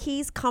like that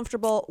he's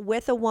comfortable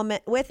with a woman,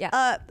 with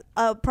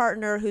a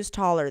partner who's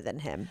taller than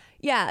him.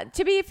 Yeah,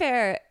 to be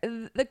fair,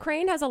 the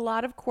crane has a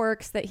lot of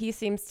quirks that he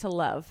seems to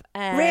love.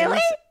 And,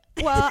 Really?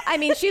 Well, I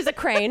mean, she's a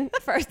crane,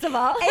 first of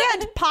all.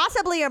 And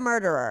possibly a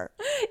murderer.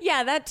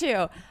 Yeah, that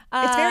too.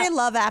 It's very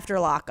love after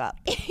lockup.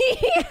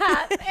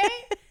 Yeah.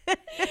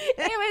 It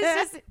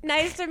was just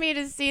nice for me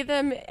to see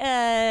them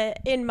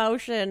in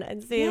motion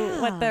and see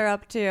what they're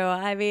up to.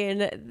 I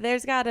mean,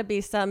 there's got to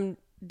be some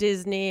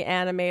Disney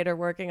animator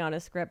working on a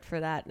script for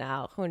that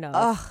now. Who knows?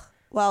 Ugh.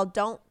 Well,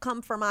 don't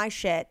come for my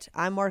shit.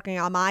 I'm working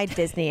on my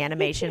Disney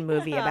animation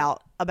movie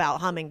about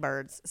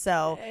hummingbirds.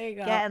 So There you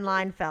go. get in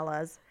line,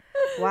 fellas.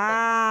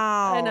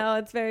 Wow. I know,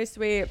 it's very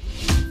sweet.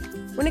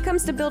 When it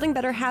comes to building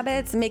better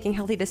habits and making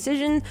healthy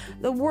decisions,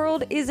 the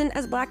world isn't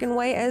as black and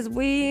white as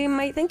we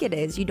might think it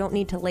is. You don't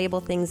need to label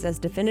things as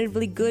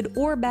definitively good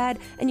or bad,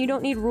 and you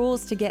don't need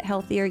rules to get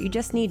healthier. You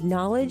just need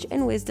knowledge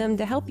and wisdom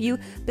to help you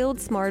build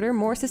smarter,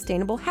 more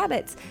sustainable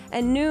habits.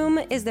 And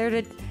Noom is there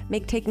to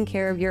make taking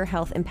care of your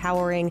health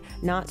empowering,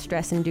 not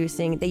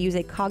stress-inducing. They use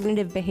a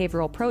cognitive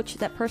behavioral approach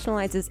that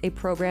personalizes a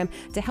program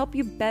to help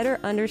you better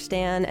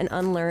understand and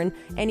unlearn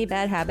any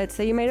bad habits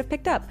that you might have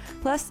picked up.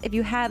 Plus, if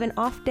you have an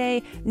off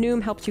day, Noom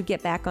Noom helps you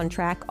get back on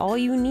track. All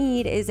you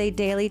need is a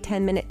daily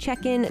 10-minute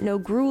check-in, no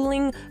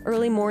grueling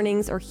early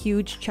mornings or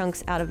huge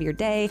chunks out of your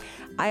day.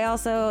 I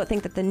also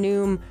think that the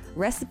Noom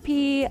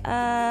recipe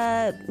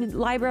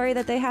library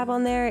that they have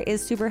on there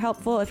is super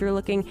helpful if you're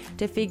looking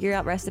to figure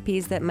out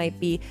recipes that might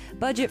be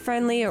budget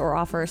friendly or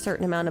offer a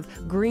certain amount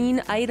of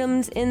green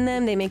items in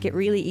them. They make it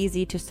really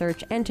easy to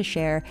search and to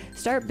share.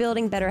 Start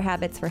building better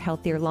habits for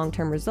healthier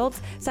long-term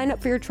results. Sign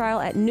up for your trial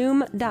at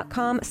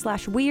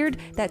Noom.com/weird.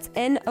 That's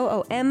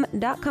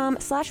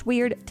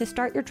NOOM.com/weird to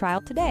start your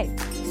trial today.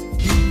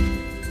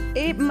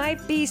 It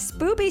might be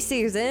spoopy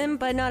season,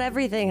 but not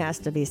everything has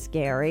to be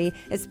scary,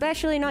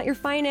 especially not your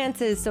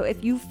finances. So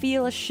if you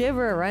feel a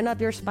shiver run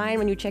up your spine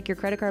when you check your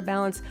credit card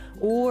balance,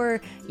 or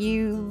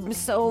you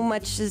so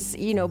much as,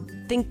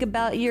 think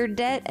about your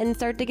debt and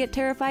start to get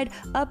terrified,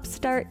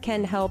 Upstart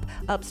can help.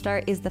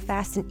 Upstart is the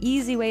fast and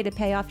easy way to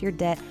pay off your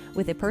debt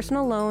with a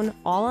personal loan,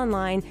 all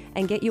online,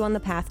 and get you on the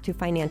path to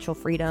financial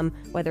freedom.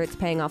 Whether it's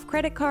paying off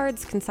credit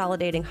cards,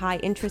 consolidating high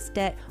interest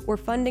debt, or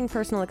funding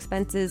personal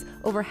expenses,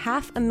 over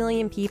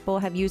 500,000 people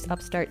have used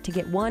Upstart to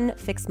get one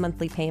fixed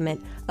monthly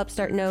payment.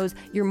 Upstart knows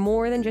you're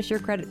more than just your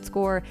credit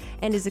score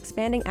and is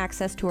expanding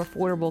access to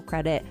affordable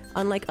credit.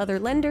 Unlike other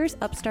lenders,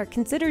 Upstart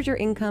considers your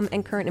income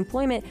and current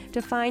employment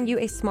to find you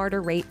a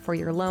smarter rate for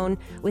your loan.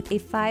 With a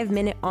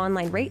 5-minute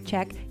online rate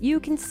check, you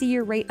can see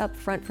your rate up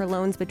front for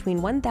loans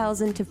between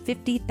 $1,000 to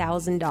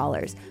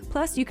 $50,000.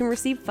 Plus, you can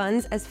receive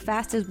funds as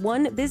fast as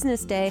 1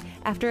 business day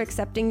after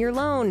accepting your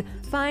loan.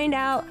 Find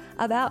out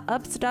about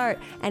Upstart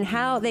and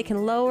how they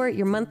can lower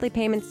your monthly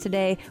payments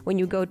today when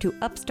you go to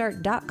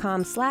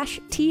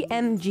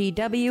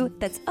upstart.com/TMGW.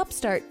 That's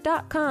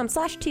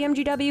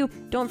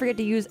upstart.com/TMGW. Don't forget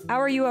to use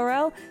our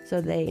URL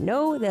so they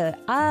know that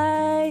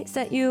I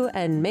sent you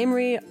and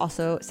Mamrie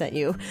also sent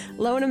you.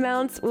 Loan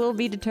amounts will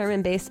be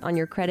determined based on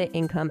your credit,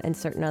 income, and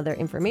certain other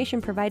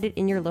information provided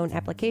in your loan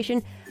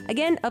application.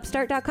 Again,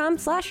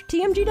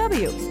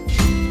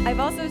 upstart.com/TMGW.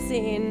 I've also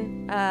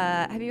seen,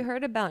 have you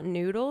heard about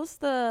Noodles,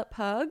 the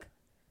pug?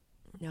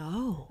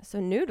 No. So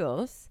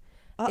Noodles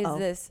is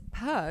this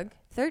pug,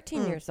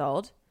 13 years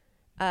old.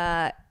 Should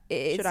I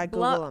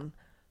Google him?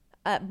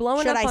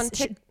 Blowing up on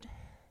TikTok.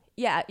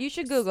 Yeah, you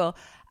should Google.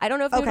 I don't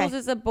know if Noodles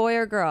is a boy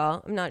or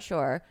girl. I'm not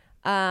sure.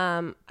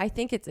 I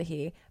think it's a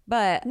he.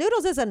 But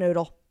Noodles is a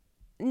noodle.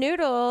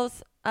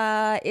 Noodles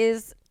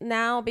is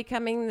now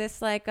becoming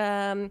this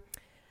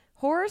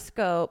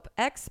horoscope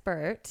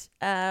expert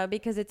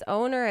because its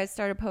owner has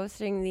started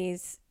posting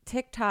these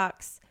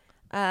TikToks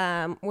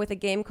with a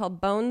game called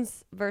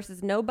Bones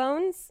versus No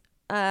Bones,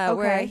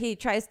 where he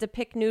tries to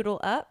pick Noodle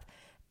up.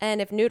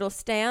 And if Noodle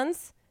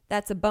stands,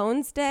 that's a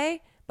bones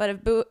day. But if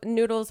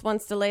Noodles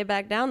wants to lay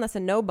back down, that's a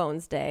no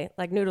bones day.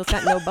 Like Noodles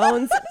got no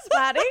bones in his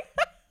body.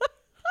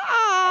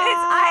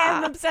 I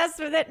am obsessed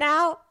with it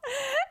now.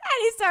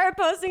 And he started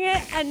posting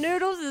it, and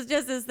Noodles is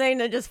just this thing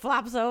that just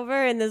flops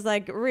over in this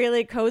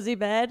really cozy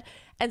bed.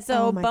 And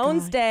so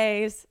bones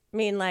days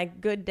mean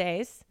good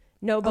days.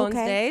 No bones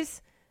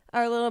days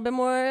are a little bit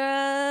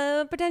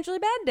more potentially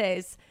bad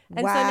days.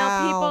 And so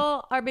now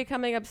people are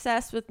becoming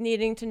obsessed with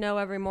needing to know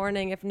every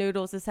morning if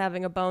Noodles is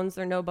having a bones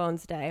or no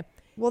bones day.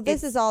 Well,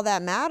 this is all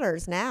that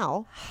matters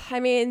now. I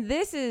mean,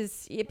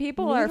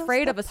 people are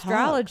afraid of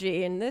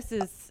astrology, and this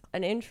is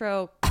an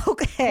intro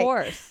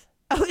course.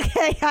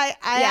 Okay, I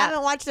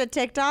haven't watched a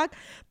TikTok,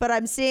 but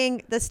I'm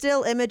seeing the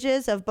still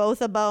images of both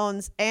a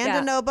bones and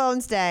a no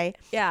bones day.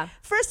 Yeah.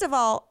 First of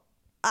all,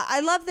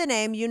 I love the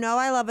name.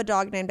 I love a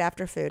dog named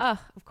after food. Oh,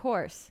 of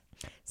course.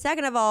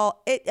 Second of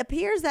all, it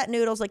appears that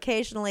Noodles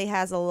occasionally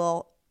has a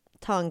little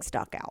tongue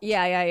stuck out.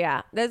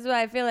 Yeah. That's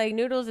why I feel like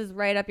Noodles is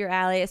right up your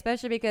alley,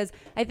 especially because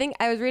I think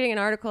I was reading an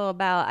article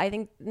about, I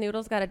think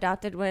Noodles got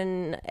adopted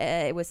when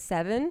it was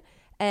 7,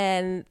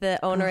 and the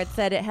owner had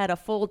said it had a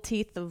full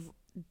teeth of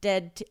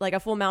a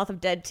full mouth of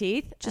dead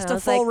teeth. Just a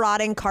full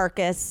rotting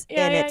carcass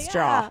in its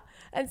jaw.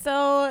 And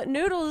so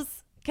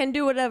Noodles can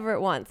do whatever it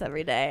wants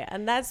every day.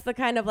 And that's the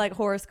kind of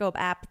horoscope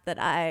app that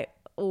I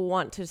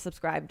want to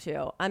subscribe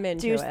to. I'm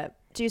into it.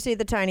 Do you see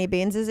the tiny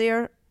beans'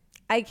 ear?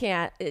 I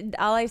can't.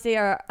 All I see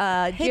are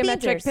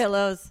geometric Beansers.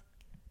 pillows.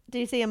 Do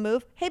you see him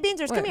move? Hey,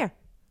 Beansers, come here.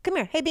 Come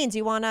here. Hey, Beans,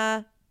 you want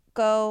to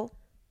go?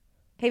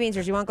 Hey,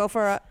 Beansers, you want to go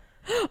for a...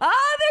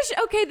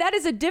 Okay, that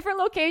is a different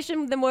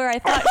location than where I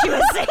thought she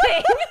was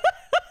sitting.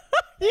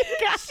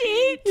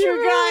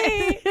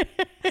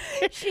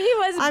 She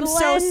was I'm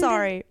so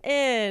sorry.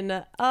 In.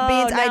 Beans,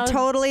 I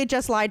totally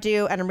just lied to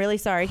you, and I'm really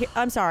sorry.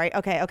 I'm sorry.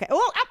 Okay.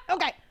 Oh,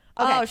 okay.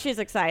 Oh, she's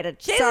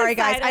excited. Sorry,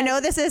 guys. I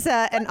know this is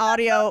an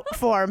audio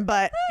form,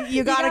 but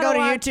you got to go to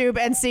YouTube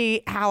and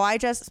see how I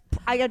just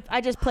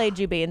played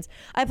you, Beans.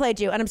 I played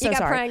you, and I'm so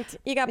sorry.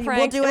 You got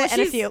pranked. We'll do it in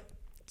a few.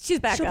 She's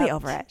back She'll up. be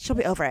over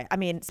it. I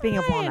mean, speaking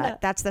of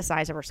walnut, that's the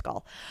size of her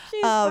skull.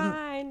 She's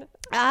fine.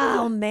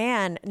 Oh,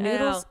 man.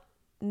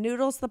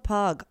 Noodles the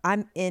pug.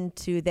 I'm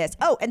into this.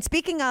 Oh, and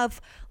speaking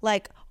of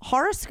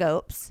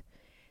horoscopes,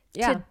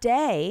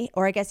 today,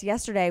 or I guess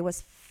yesterday,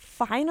 was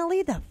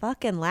finally the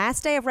fucking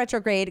last day of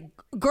retrograde.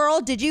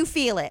 Girl, did you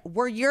feel it?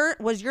 Was your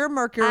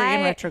Mercury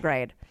in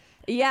retrograde?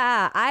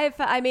 Yeah,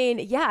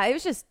 it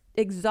was just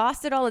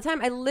exhausted all the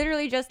time. I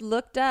literally just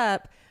looked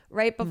up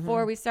right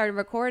before we started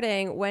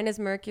recording, when is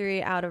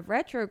Mercury out of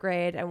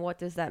retrograde and what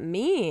does that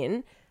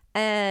mean?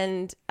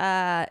 And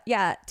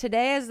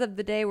today, as of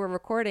the day we're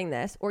recording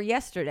this, or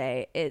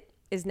yesterday, it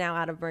is now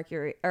out of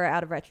Mercury or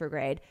out of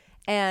retrograde.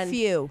 And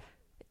Phew.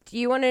 do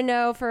you want to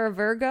know for a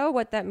Virgo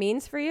what that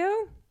means for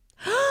you?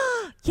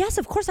 Yes,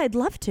 of course, I'd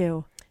love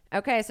to.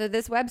 Okay, so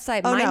this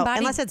website, Oh, Mind no, Body.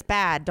 unless it's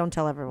bad. Don't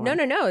tell everyone.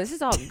 No. This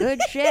is all good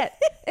shit.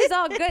 It's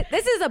all good.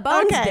 This is a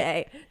bones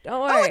day.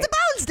 Don't worry. Oh, it's a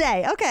Bones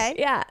Day. Okay.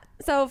 Yeah.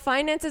 So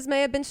finances may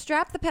have been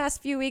strapped the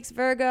past few weeks,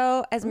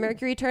 Virgo, as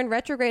Mercury turned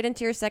retrograde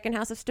into your second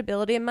house of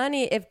stability and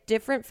money. If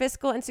different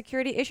fiscal and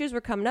security issues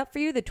were coming up for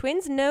you, the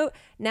twins note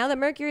now that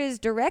Mercury is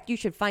direct, you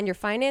should find your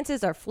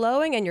finances are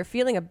flowing and you're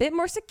feeling a bit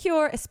more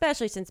secure,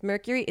 especially since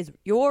Mercury is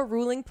your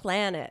ruling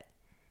planet.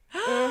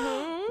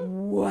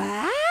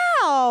 Wow.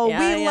 Yeah,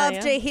 we yeah, love yeah.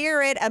 to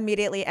hear it.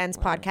 Immediately ends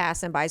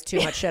podcast and buys too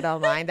much shit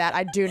online that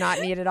I do not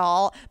need at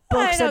all.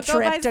 Books know, a go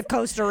buy trip to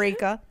Costa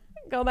Rica.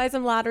 Go buy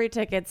some lottery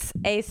tickets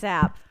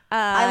ASAP.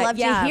 I love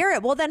to hear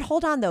it. Well, then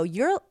hold on though.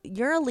 You're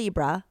a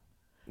Libra.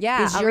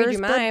 Yeah, Is I'll yours read you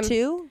mine. good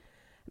too?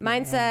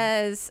 Mine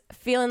says,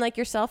 feeling like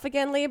yourself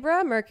again,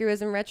 Libra. Mercury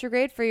is in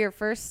retrograde for your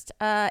first,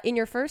 in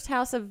your first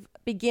house of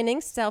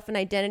beginnings, self and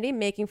identity,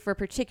 making for a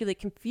particularly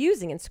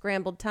confusing and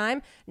scrambled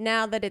time.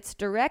 Now that it's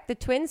direct, the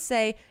twins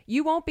say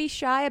you won't be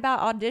shy about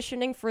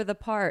auditioning for the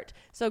part.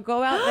 So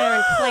go out there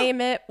and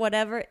claim it,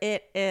 whatever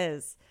it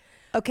is.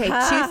 Okay,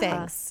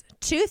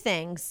 two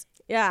things.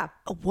 Yeah.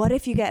 What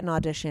if you get an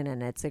audition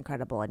and it's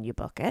incredible and you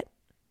book it?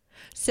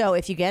 So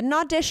if you get an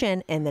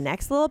audition in the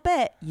next little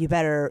bit, you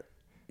better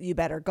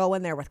go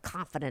in there with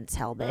confidence,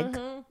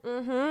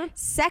 Helbig.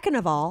 Second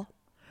of all,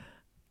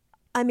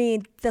 I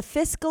mean, the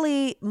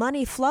fiscally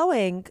money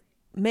flowing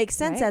makes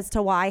sense Right. as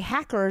to why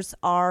hackers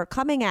are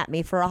coming at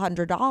me for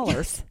 $100.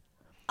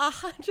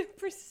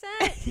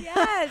 100%.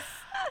 Yes.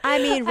 I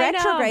mean, I know.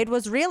 retrograde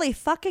was really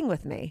fucking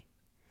with me.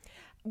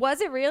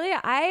 Was it really?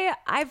 I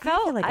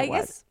felt, feel like it was.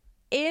 guess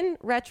in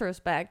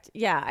retrospect,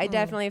 yeah, I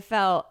definitely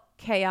felt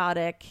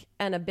chaotic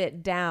and a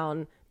bit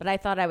down, but I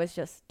thought I was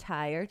just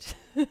tired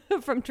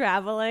from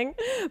traveling.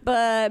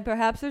 But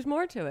perhaps there's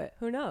more to it.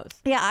 Who knows?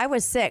 Yeah, I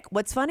was sick.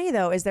 What's funny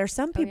though is there's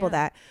some people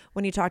yeah. that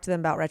when you talk to them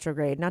about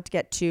retrograde, not to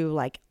get too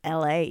like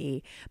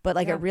LA-y, but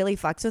like Yeah. it really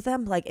fucks with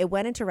them. Like it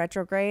went into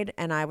retrograde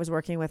and I was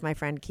working with my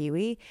friend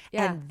Kiwi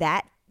Yeah. and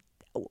that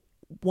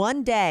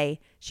one day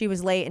she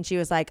was late and she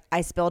was like,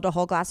 I spilled a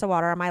whole glass of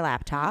water on my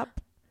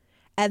laptop.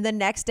 And the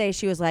next day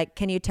she was like,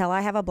 can you tell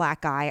I have a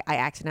black eye? I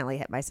accidentally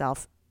hit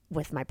myself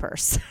with my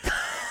purse.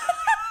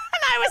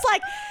 And I was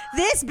like,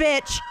 this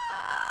bitch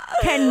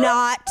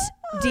cannot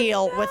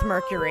deal with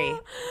Mercury.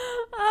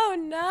 Oh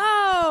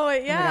no.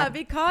 Yeah, God.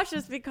 be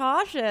cautious, be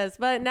cautious.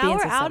 But now Being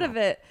we're so out summer. of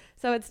it.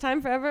 So it's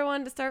time for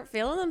everyone to start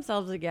feeling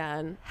themselves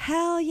again.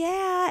 Hell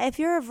yeah. If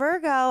you're a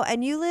Virgo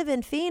and you live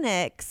in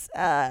Phoenix,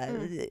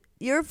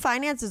 your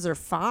finances are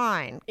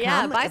fine.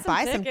 Yeah, Come,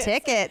 buy some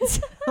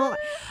tickets.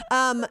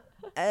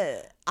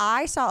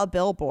 I saw a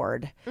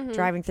billboard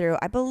driving through.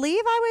 I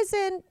believe I was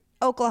in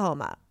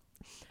Oklahoma,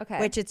 Okay.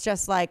 which it's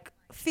just like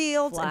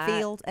fields Flat. and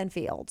fields and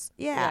fields.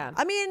 Yeah. Yeah.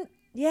 I mean,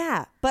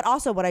 yeah. But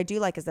also what I do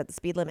like is that the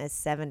speed limit is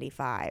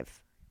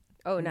 75.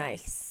 Oh,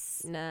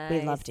 nice. Nice.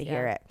 We'd love to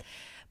hear Yeah. it.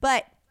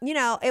 But, you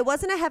know, it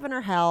wasn't a heaven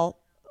or hell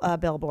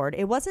billboard.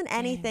 It wasn't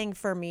anything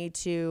for me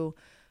to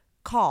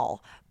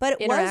call. But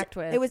it Interact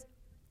was with.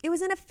 it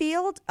was in a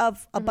field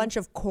of a bunch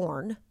of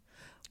corn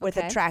with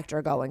Okay. a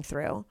tractor going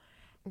through.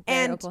 Okay,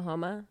 And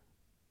Oklahoma.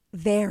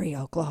 very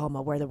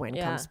Oklahoma where the wind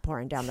Yeah. comes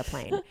pouring down the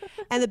plain.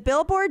 And the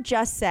billboard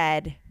just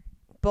said,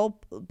 bold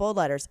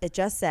letters, it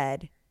just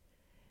said,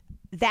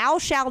 thou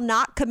shalt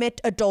not commit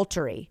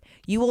adultery.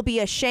 You will be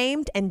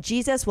ashamed and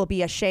Jesus will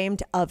be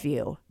ashamed of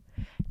you.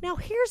 Now,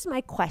 here's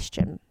my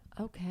question.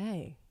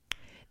 Okay.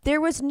 There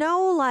was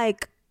no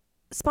like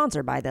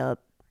sponsored by the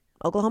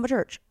Oklahoma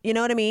church. You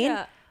know what I mean?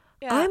 Yeah.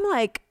 Yeah. I'm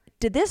like,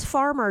 did this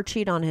farmer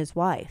cheat on his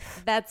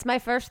wife? That's my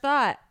first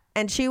thought.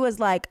 And she was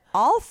like,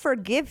 I'll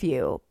forgive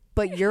you,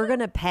 but you're going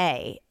to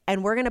pay.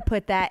 And we're going to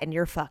put that in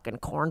your fucking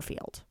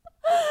cornfield.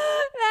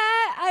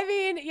 I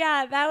mean,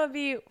 yeah, that would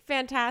be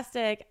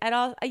fantastic. And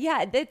all,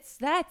 yeah,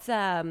 that's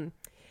an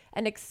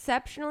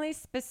exceptionally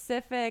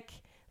specific,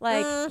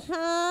 like,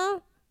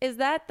 is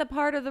that the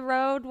part of the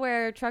road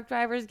where truck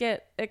drivers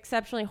get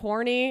exceptionally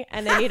horny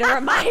and they need a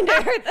reminder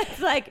that's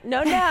like,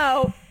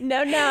 no.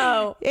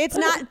 It's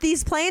not,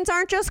 these planes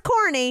aren't just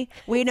corny.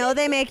 We know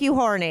they make you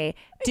horny.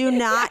 Do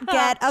not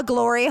get a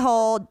glory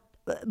hole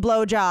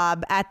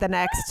blowjob at the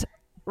next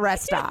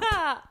rest stop.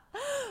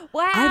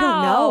 Wow. I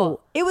don't know.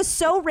 It was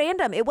so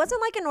random. It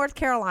wasn't like in North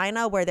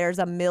Carolina where there's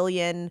a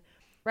million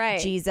Right.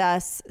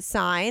 Jesus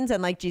signs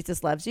and like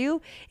Jesus loves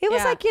you. It was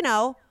Yeah. like, you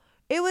know,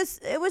 it was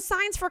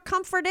signs for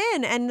Comfort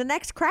Inn and the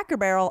next Cracker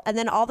Barrel. And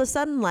then all of a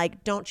sudden,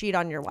 like, don't cheat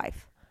on your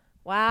wife.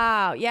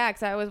 Wow. Yeah,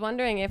 because I was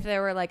wondering if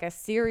there were like a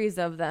series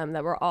of them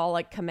that were all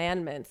like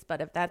commandments, but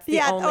if that's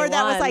the only or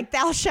that was one- like,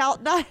 thou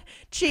shalt not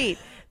cheat.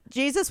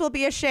 Jesus will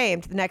be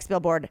ashamed. The next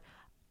billboard.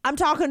 I'm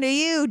talking to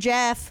you,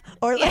 Jeff.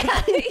 Or like,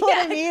 you know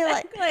what I mean?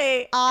 Exactly.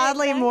 Like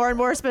oddly more and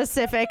more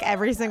specific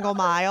every single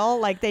mile.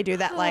 Like they do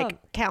that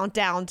like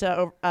countdown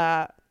to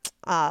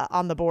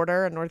on the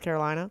border in North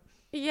Carolina.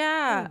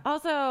 Yeah.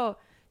 Also,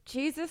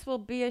 Jesus will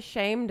be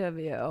ashamed of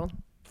you.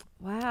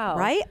 Wow.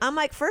 Right? I'm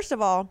like, first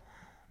of all,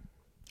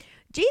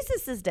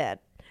 Jesus is dead.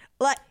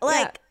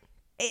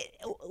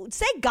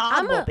 Say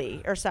God will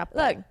be or something.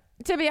 Look,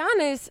 to be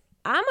honest,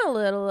 I'm a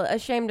little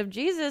ashamed of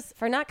Jesus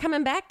for not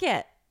coming back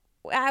yet.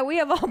 We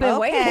have all been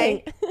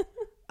waiting.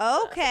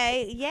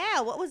 Okay.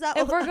 Yeah. What was that?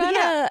 If we're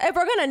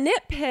gonna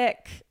nitpick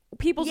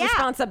people's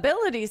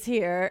responsibilities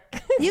here,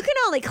 you can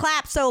only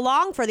clap so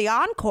long for the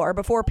encore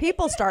before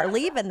people start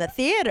leaving the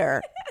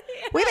theater.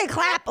 We've been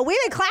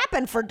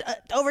clapping for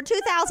over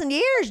 2,000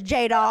 years,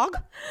 J-Dog.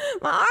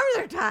 My arms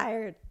are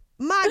tired.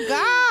 My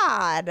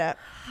God.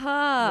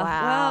 Wow.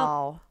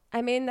 Well,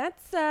 I mean,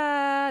 that's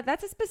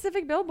a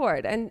specific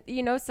billboard, and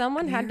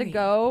someone had to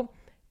go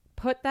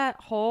put that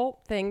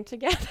whole thing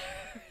together.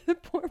 The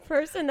poor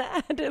person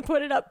that had to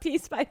put it up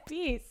piece by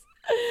piece.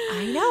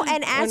 I know.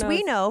 And as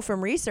we know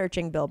from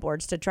researching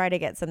billboards to try to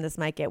get some This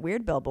Might Get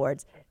Weird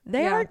billboards,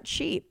 they aren't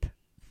cheap.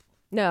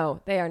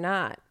 No, they are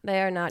not.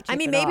 They are not cheap. I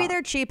mean, maybe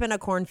they're cheap in a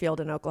cornfield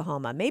in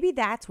Oklahoma. Maybe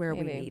that's where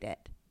we need it.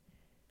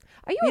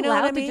 Are you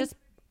allowed to just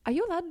Are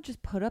you allowed to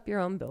just put up your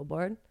own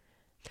billboard?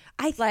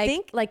 I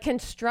think like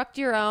construct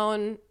your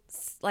own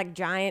like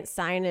giant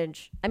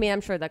signage. I mean,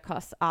 I'm sure that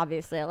costs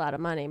obviously a lot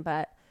of money,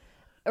 but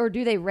or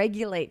do they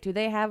regulate? Do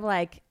they have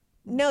like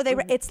no?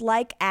 It's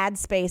like ad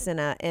space in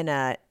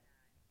a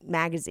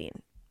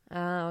magazine.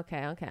 Oh,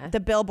 okay.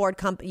 The billboard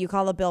company, you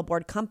call a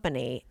billboard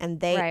company, and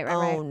they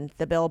own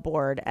the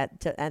billboard,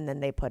 and then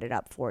they put it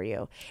up for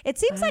you. It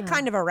seems like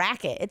kind of a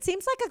racket. It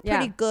seems like a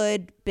pretty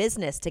good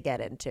business to get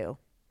into.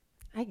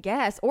 I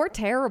guess, or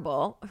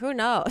terrible. Who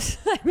knows?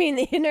 I mean,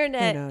 the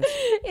internet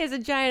is a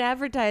giant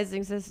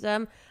advertising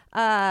system.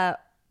 That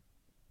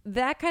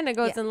kind of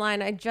goes in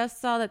line. I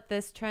just saw that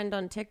this trend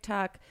on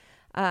TikTok.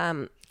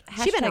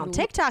 She's been on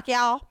TikTok,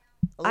 y'all.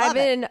 I've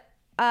been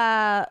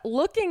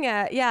looking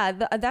at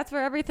that's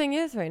where everything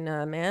is right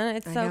now, man.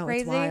 It's so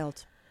crazy. It's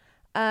wild.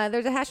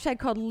 There's a hashtag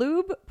called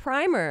Lube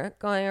Primer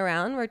going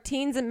around where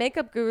teens and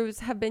makeup gurus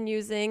have been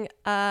using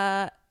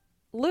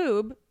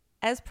lube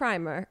as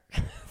primer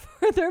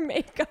for their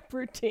makeup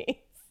routines.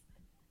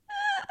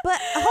 But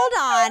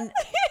hold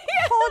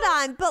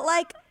on. But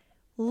like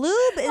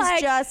lube is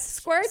like,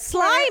 just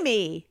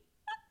slimy.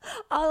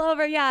 All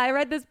over. Yeah, I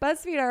read this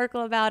BuzzFeed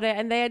article about it,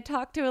 and they had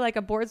talked to like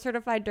a board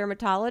certified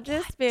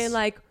dermatologist being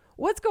like,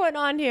 what's going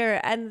on here?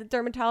 And the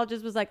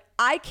dermatologist was like,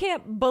 I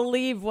can't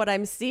believe what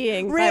I'm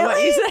seeing. Really? By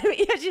what you said.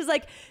 Yeah, she's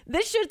like,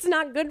 this shit's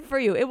not good for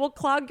you. It will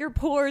clog your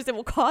pores. It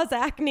will cause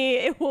acne.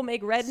 It will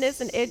make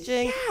redness and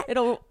itching. Yeah.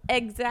 It'll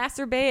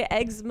exacerbate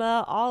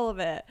eczema, all of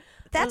it.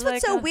 That's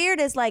what's so weird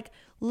is like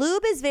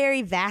lube is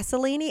very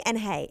Vaseline-y. And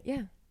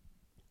hey,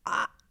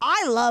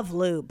 I love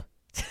lube.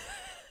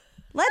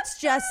 Let's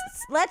just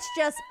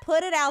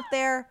put it out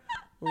there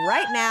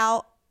right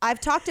now. I've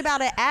talked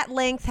about it at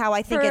length, how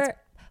I think it's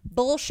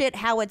bullshit,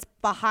 how it's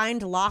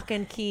behind lock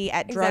and key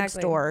at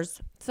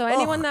drugstores. So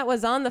anyone that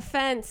was on the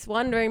fence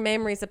wondering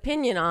Mamrie's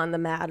opinion on the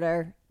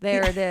matter,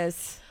 there it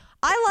is.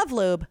 I love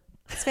lube.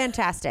 It's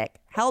fantastic.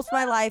 Helps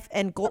my life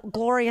in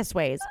glorious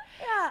ways.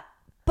 Yeah.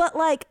 But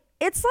like,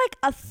 it's like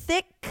a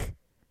thick,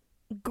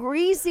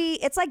 greasy,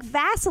 it's like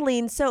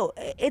Vaseline. So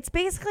it's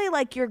basically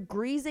like you're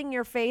greasing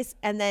your face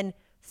and then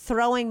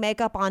throwing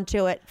makeup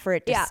onto it for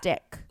it to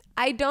stick.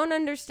 I don't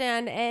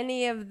understand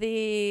any of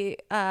the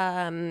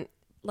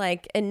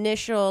like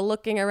initial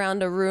looking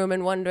around a room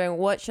and wondering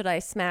what should I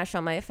smash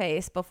on my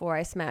face before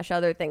I smash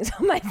other things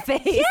on my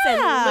face.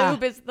 And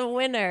lube is the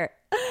winner.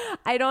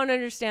 I don't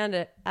understand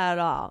it at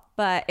all,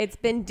 but it's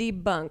been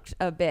debunked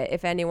a bit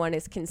if anyone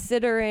is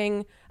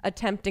considering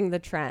attempting the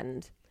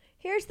trend.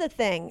 Here's the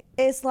thing,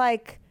 is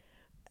like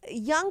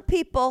young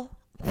people,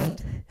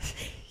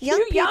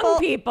 you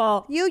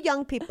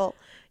young people,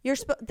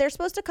 they're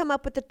supposed to come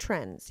up with the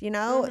trends, you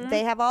know? Mm-hmm.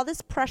 They have all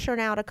this pressure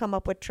now to come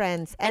up with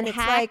trends and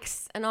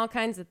hacks and all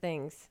kinds of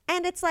things.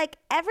 And it's like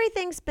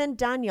everything's been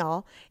done,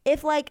 y'all.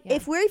 If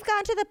we've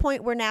gotten to the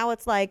point where now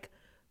it's like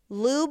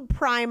lube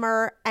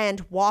primer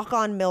and walk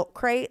on milk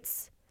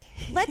crates,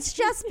 let's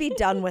just be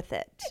done with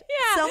it.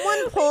 Yeah,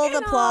 someone pull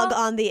the plug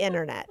on the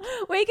internet.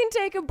 We can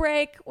take a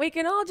break. We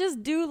can all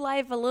just do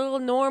life a little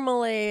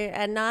normally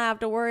and not have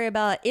to worry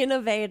about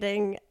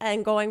innovating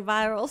and going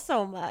viral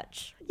so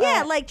much.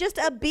 Yeah, like just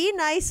a be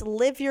nice,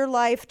 live your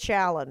life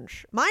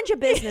challenge. Mind your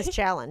business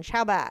challenge.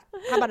 How about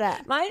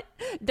that?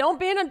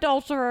 Don't be an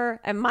adulterer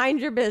and mind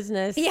your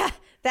business. Yeah.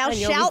 Thou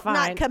shalt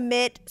not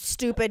commit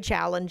stupid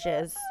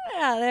challenges.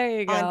 Yeah, there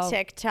you go. On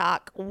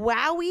TikTok.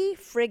 Wowie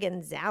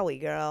friggin' zowie,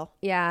 girl.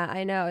 Yeah,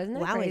 I know. Isn't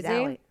that crazy?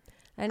 Zowie.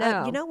 I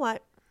know. You know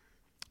what?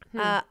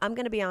 I'm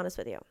going to be honest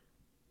with you.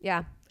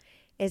 Yeah.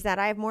 Is that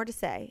I have more to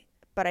say,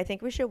 but I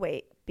think we should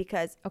wait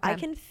because I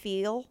can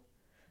feel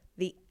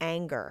the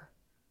anger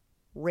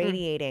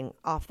radiating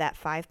off that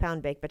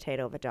 5-pound baked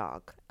potato of a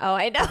dog. Oh,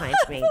 I know. Behind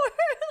me. Poor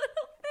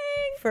little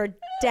thing. for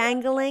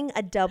dangling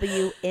a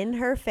W in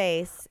her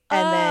face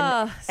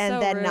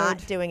and then not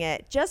rude. doing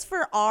it just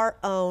for our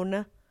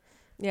own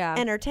Yeah.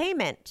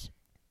 entertainment.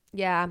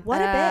 Yeah.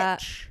 What a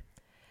bitch.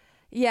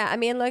 Yeah, I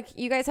mean, look,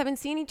 you guys haven't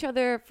seen each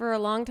other for a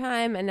long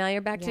time, and now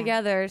you're back Yeah.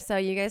 together, so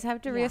you guys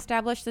have to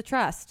reestablish the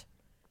trust.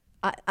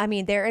 I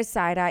mean, there is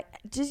side eye.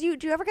 Do you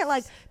ever get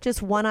like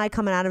just one eye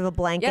coming out of a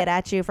blanket Yep.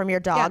 at you from your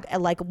dog,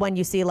 and like when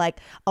you see like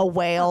a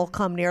whale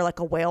come near, like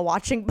a whale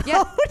watching boat?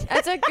 Yeah,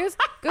 that's like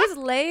Goose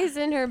lays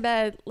in her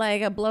bed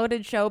like a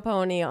bloated show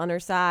pony on her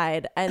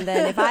side, and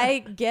then if I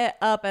get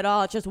up at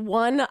all, it's just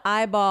one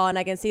eyeball, and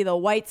I can see the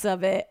whites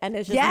of it, and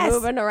it's just Yes.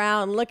 moving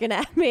around, looking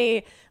at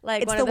me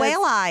like It's one the of those,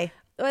 whale eye.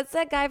 What's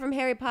that guy from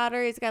Harry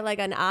Potter? He's got like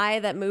an eye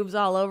that moves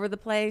all over the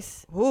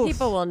place. Oof.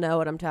 People will know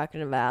what I'm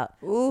talking about.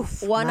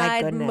 Oof,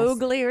 One-eyed my goodness.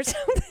 Moogly or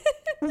something.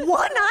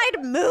 One-eyed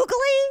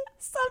Moogly?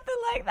 Something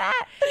like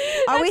that.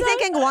 Are we That's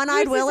thinking all-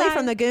 One-eyed Goose's Willie eye.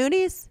 from the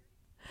Goonies?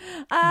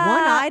 Uh,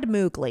 One-eyed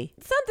Moogly.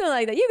 Something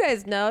like that. You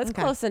guys know. It's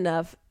Okay. close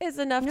enough. It's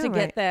enough to All get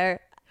right. there.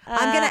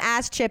 I'm gonna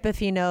ask Chip if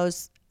he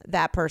knows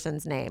that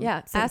person's name.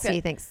 Yeah, since ask he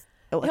it. thinks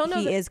He'll know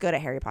he the- is good at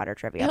Harry Potter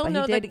trivia. he'll But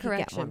know he the did get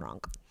correction. one wrong.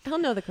 He'll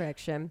know the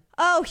correction.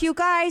 Oh, you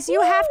guys,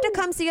 you have to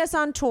come see us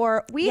on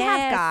tour. We have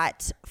Yes.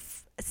 got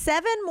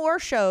 7 more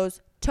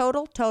shows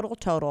total.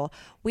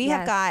 We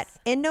have Yes. got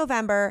in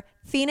November,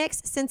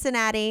 Phoenix,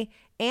 Cincinnati,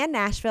 and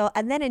Nashville.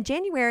 And then in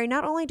January,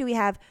 not only do we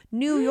have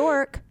New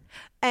York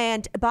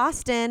and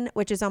Boston,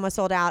 which is almost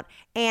sold out,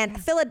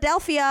 and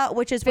Philadelphia,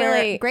 which is where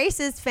Philly.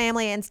 Grace's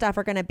family and stuff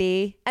are going to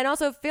be. And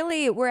also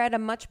Philly, we're at a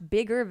much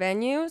bigger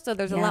venue, so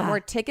there's a lot Yeah. more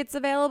tickets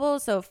available.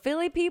 So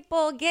Philly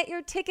people, get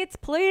your tickets,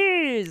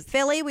 please.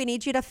 Philly, we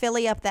need you to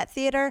Philly up that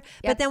theater.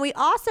 But Yep. then we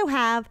also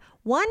have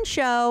one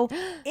show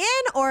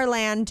in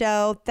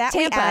Orlando that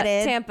we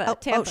added. Tampa.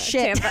 Oh,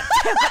 shit. Tampa.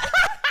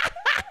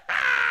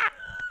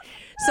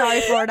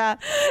 Sorry, Florida.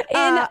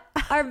 In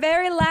our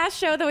very last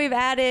show that we've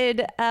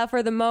added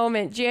for the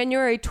moment,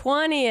 January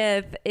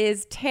 20th,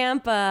 is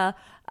Tampa.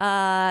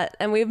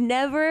 And we've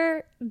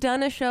never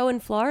done a show in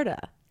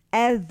Florida.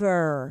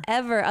 Ever.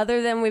 Ever,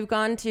 other than we've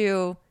gone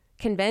to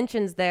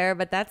conventions there,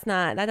 but that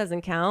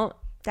doesn't count.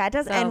 That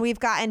does. So- And we've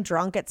gotten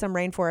drunk at some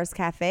Rainforest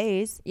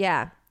Cafes,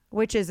 Yeah.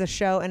 which is a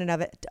show in and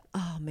of it.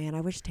 Oh, man. I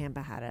wish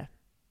Tampa had a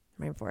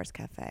Rainforest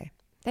Cafe.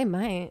 They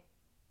might.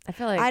 I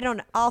feel like I don't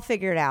know. I'll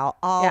figure it out.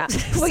 Yeah.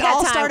 We got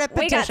I'll time. start a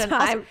We got petition.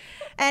 time.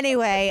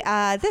 Anyway,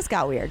 this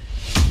got weird.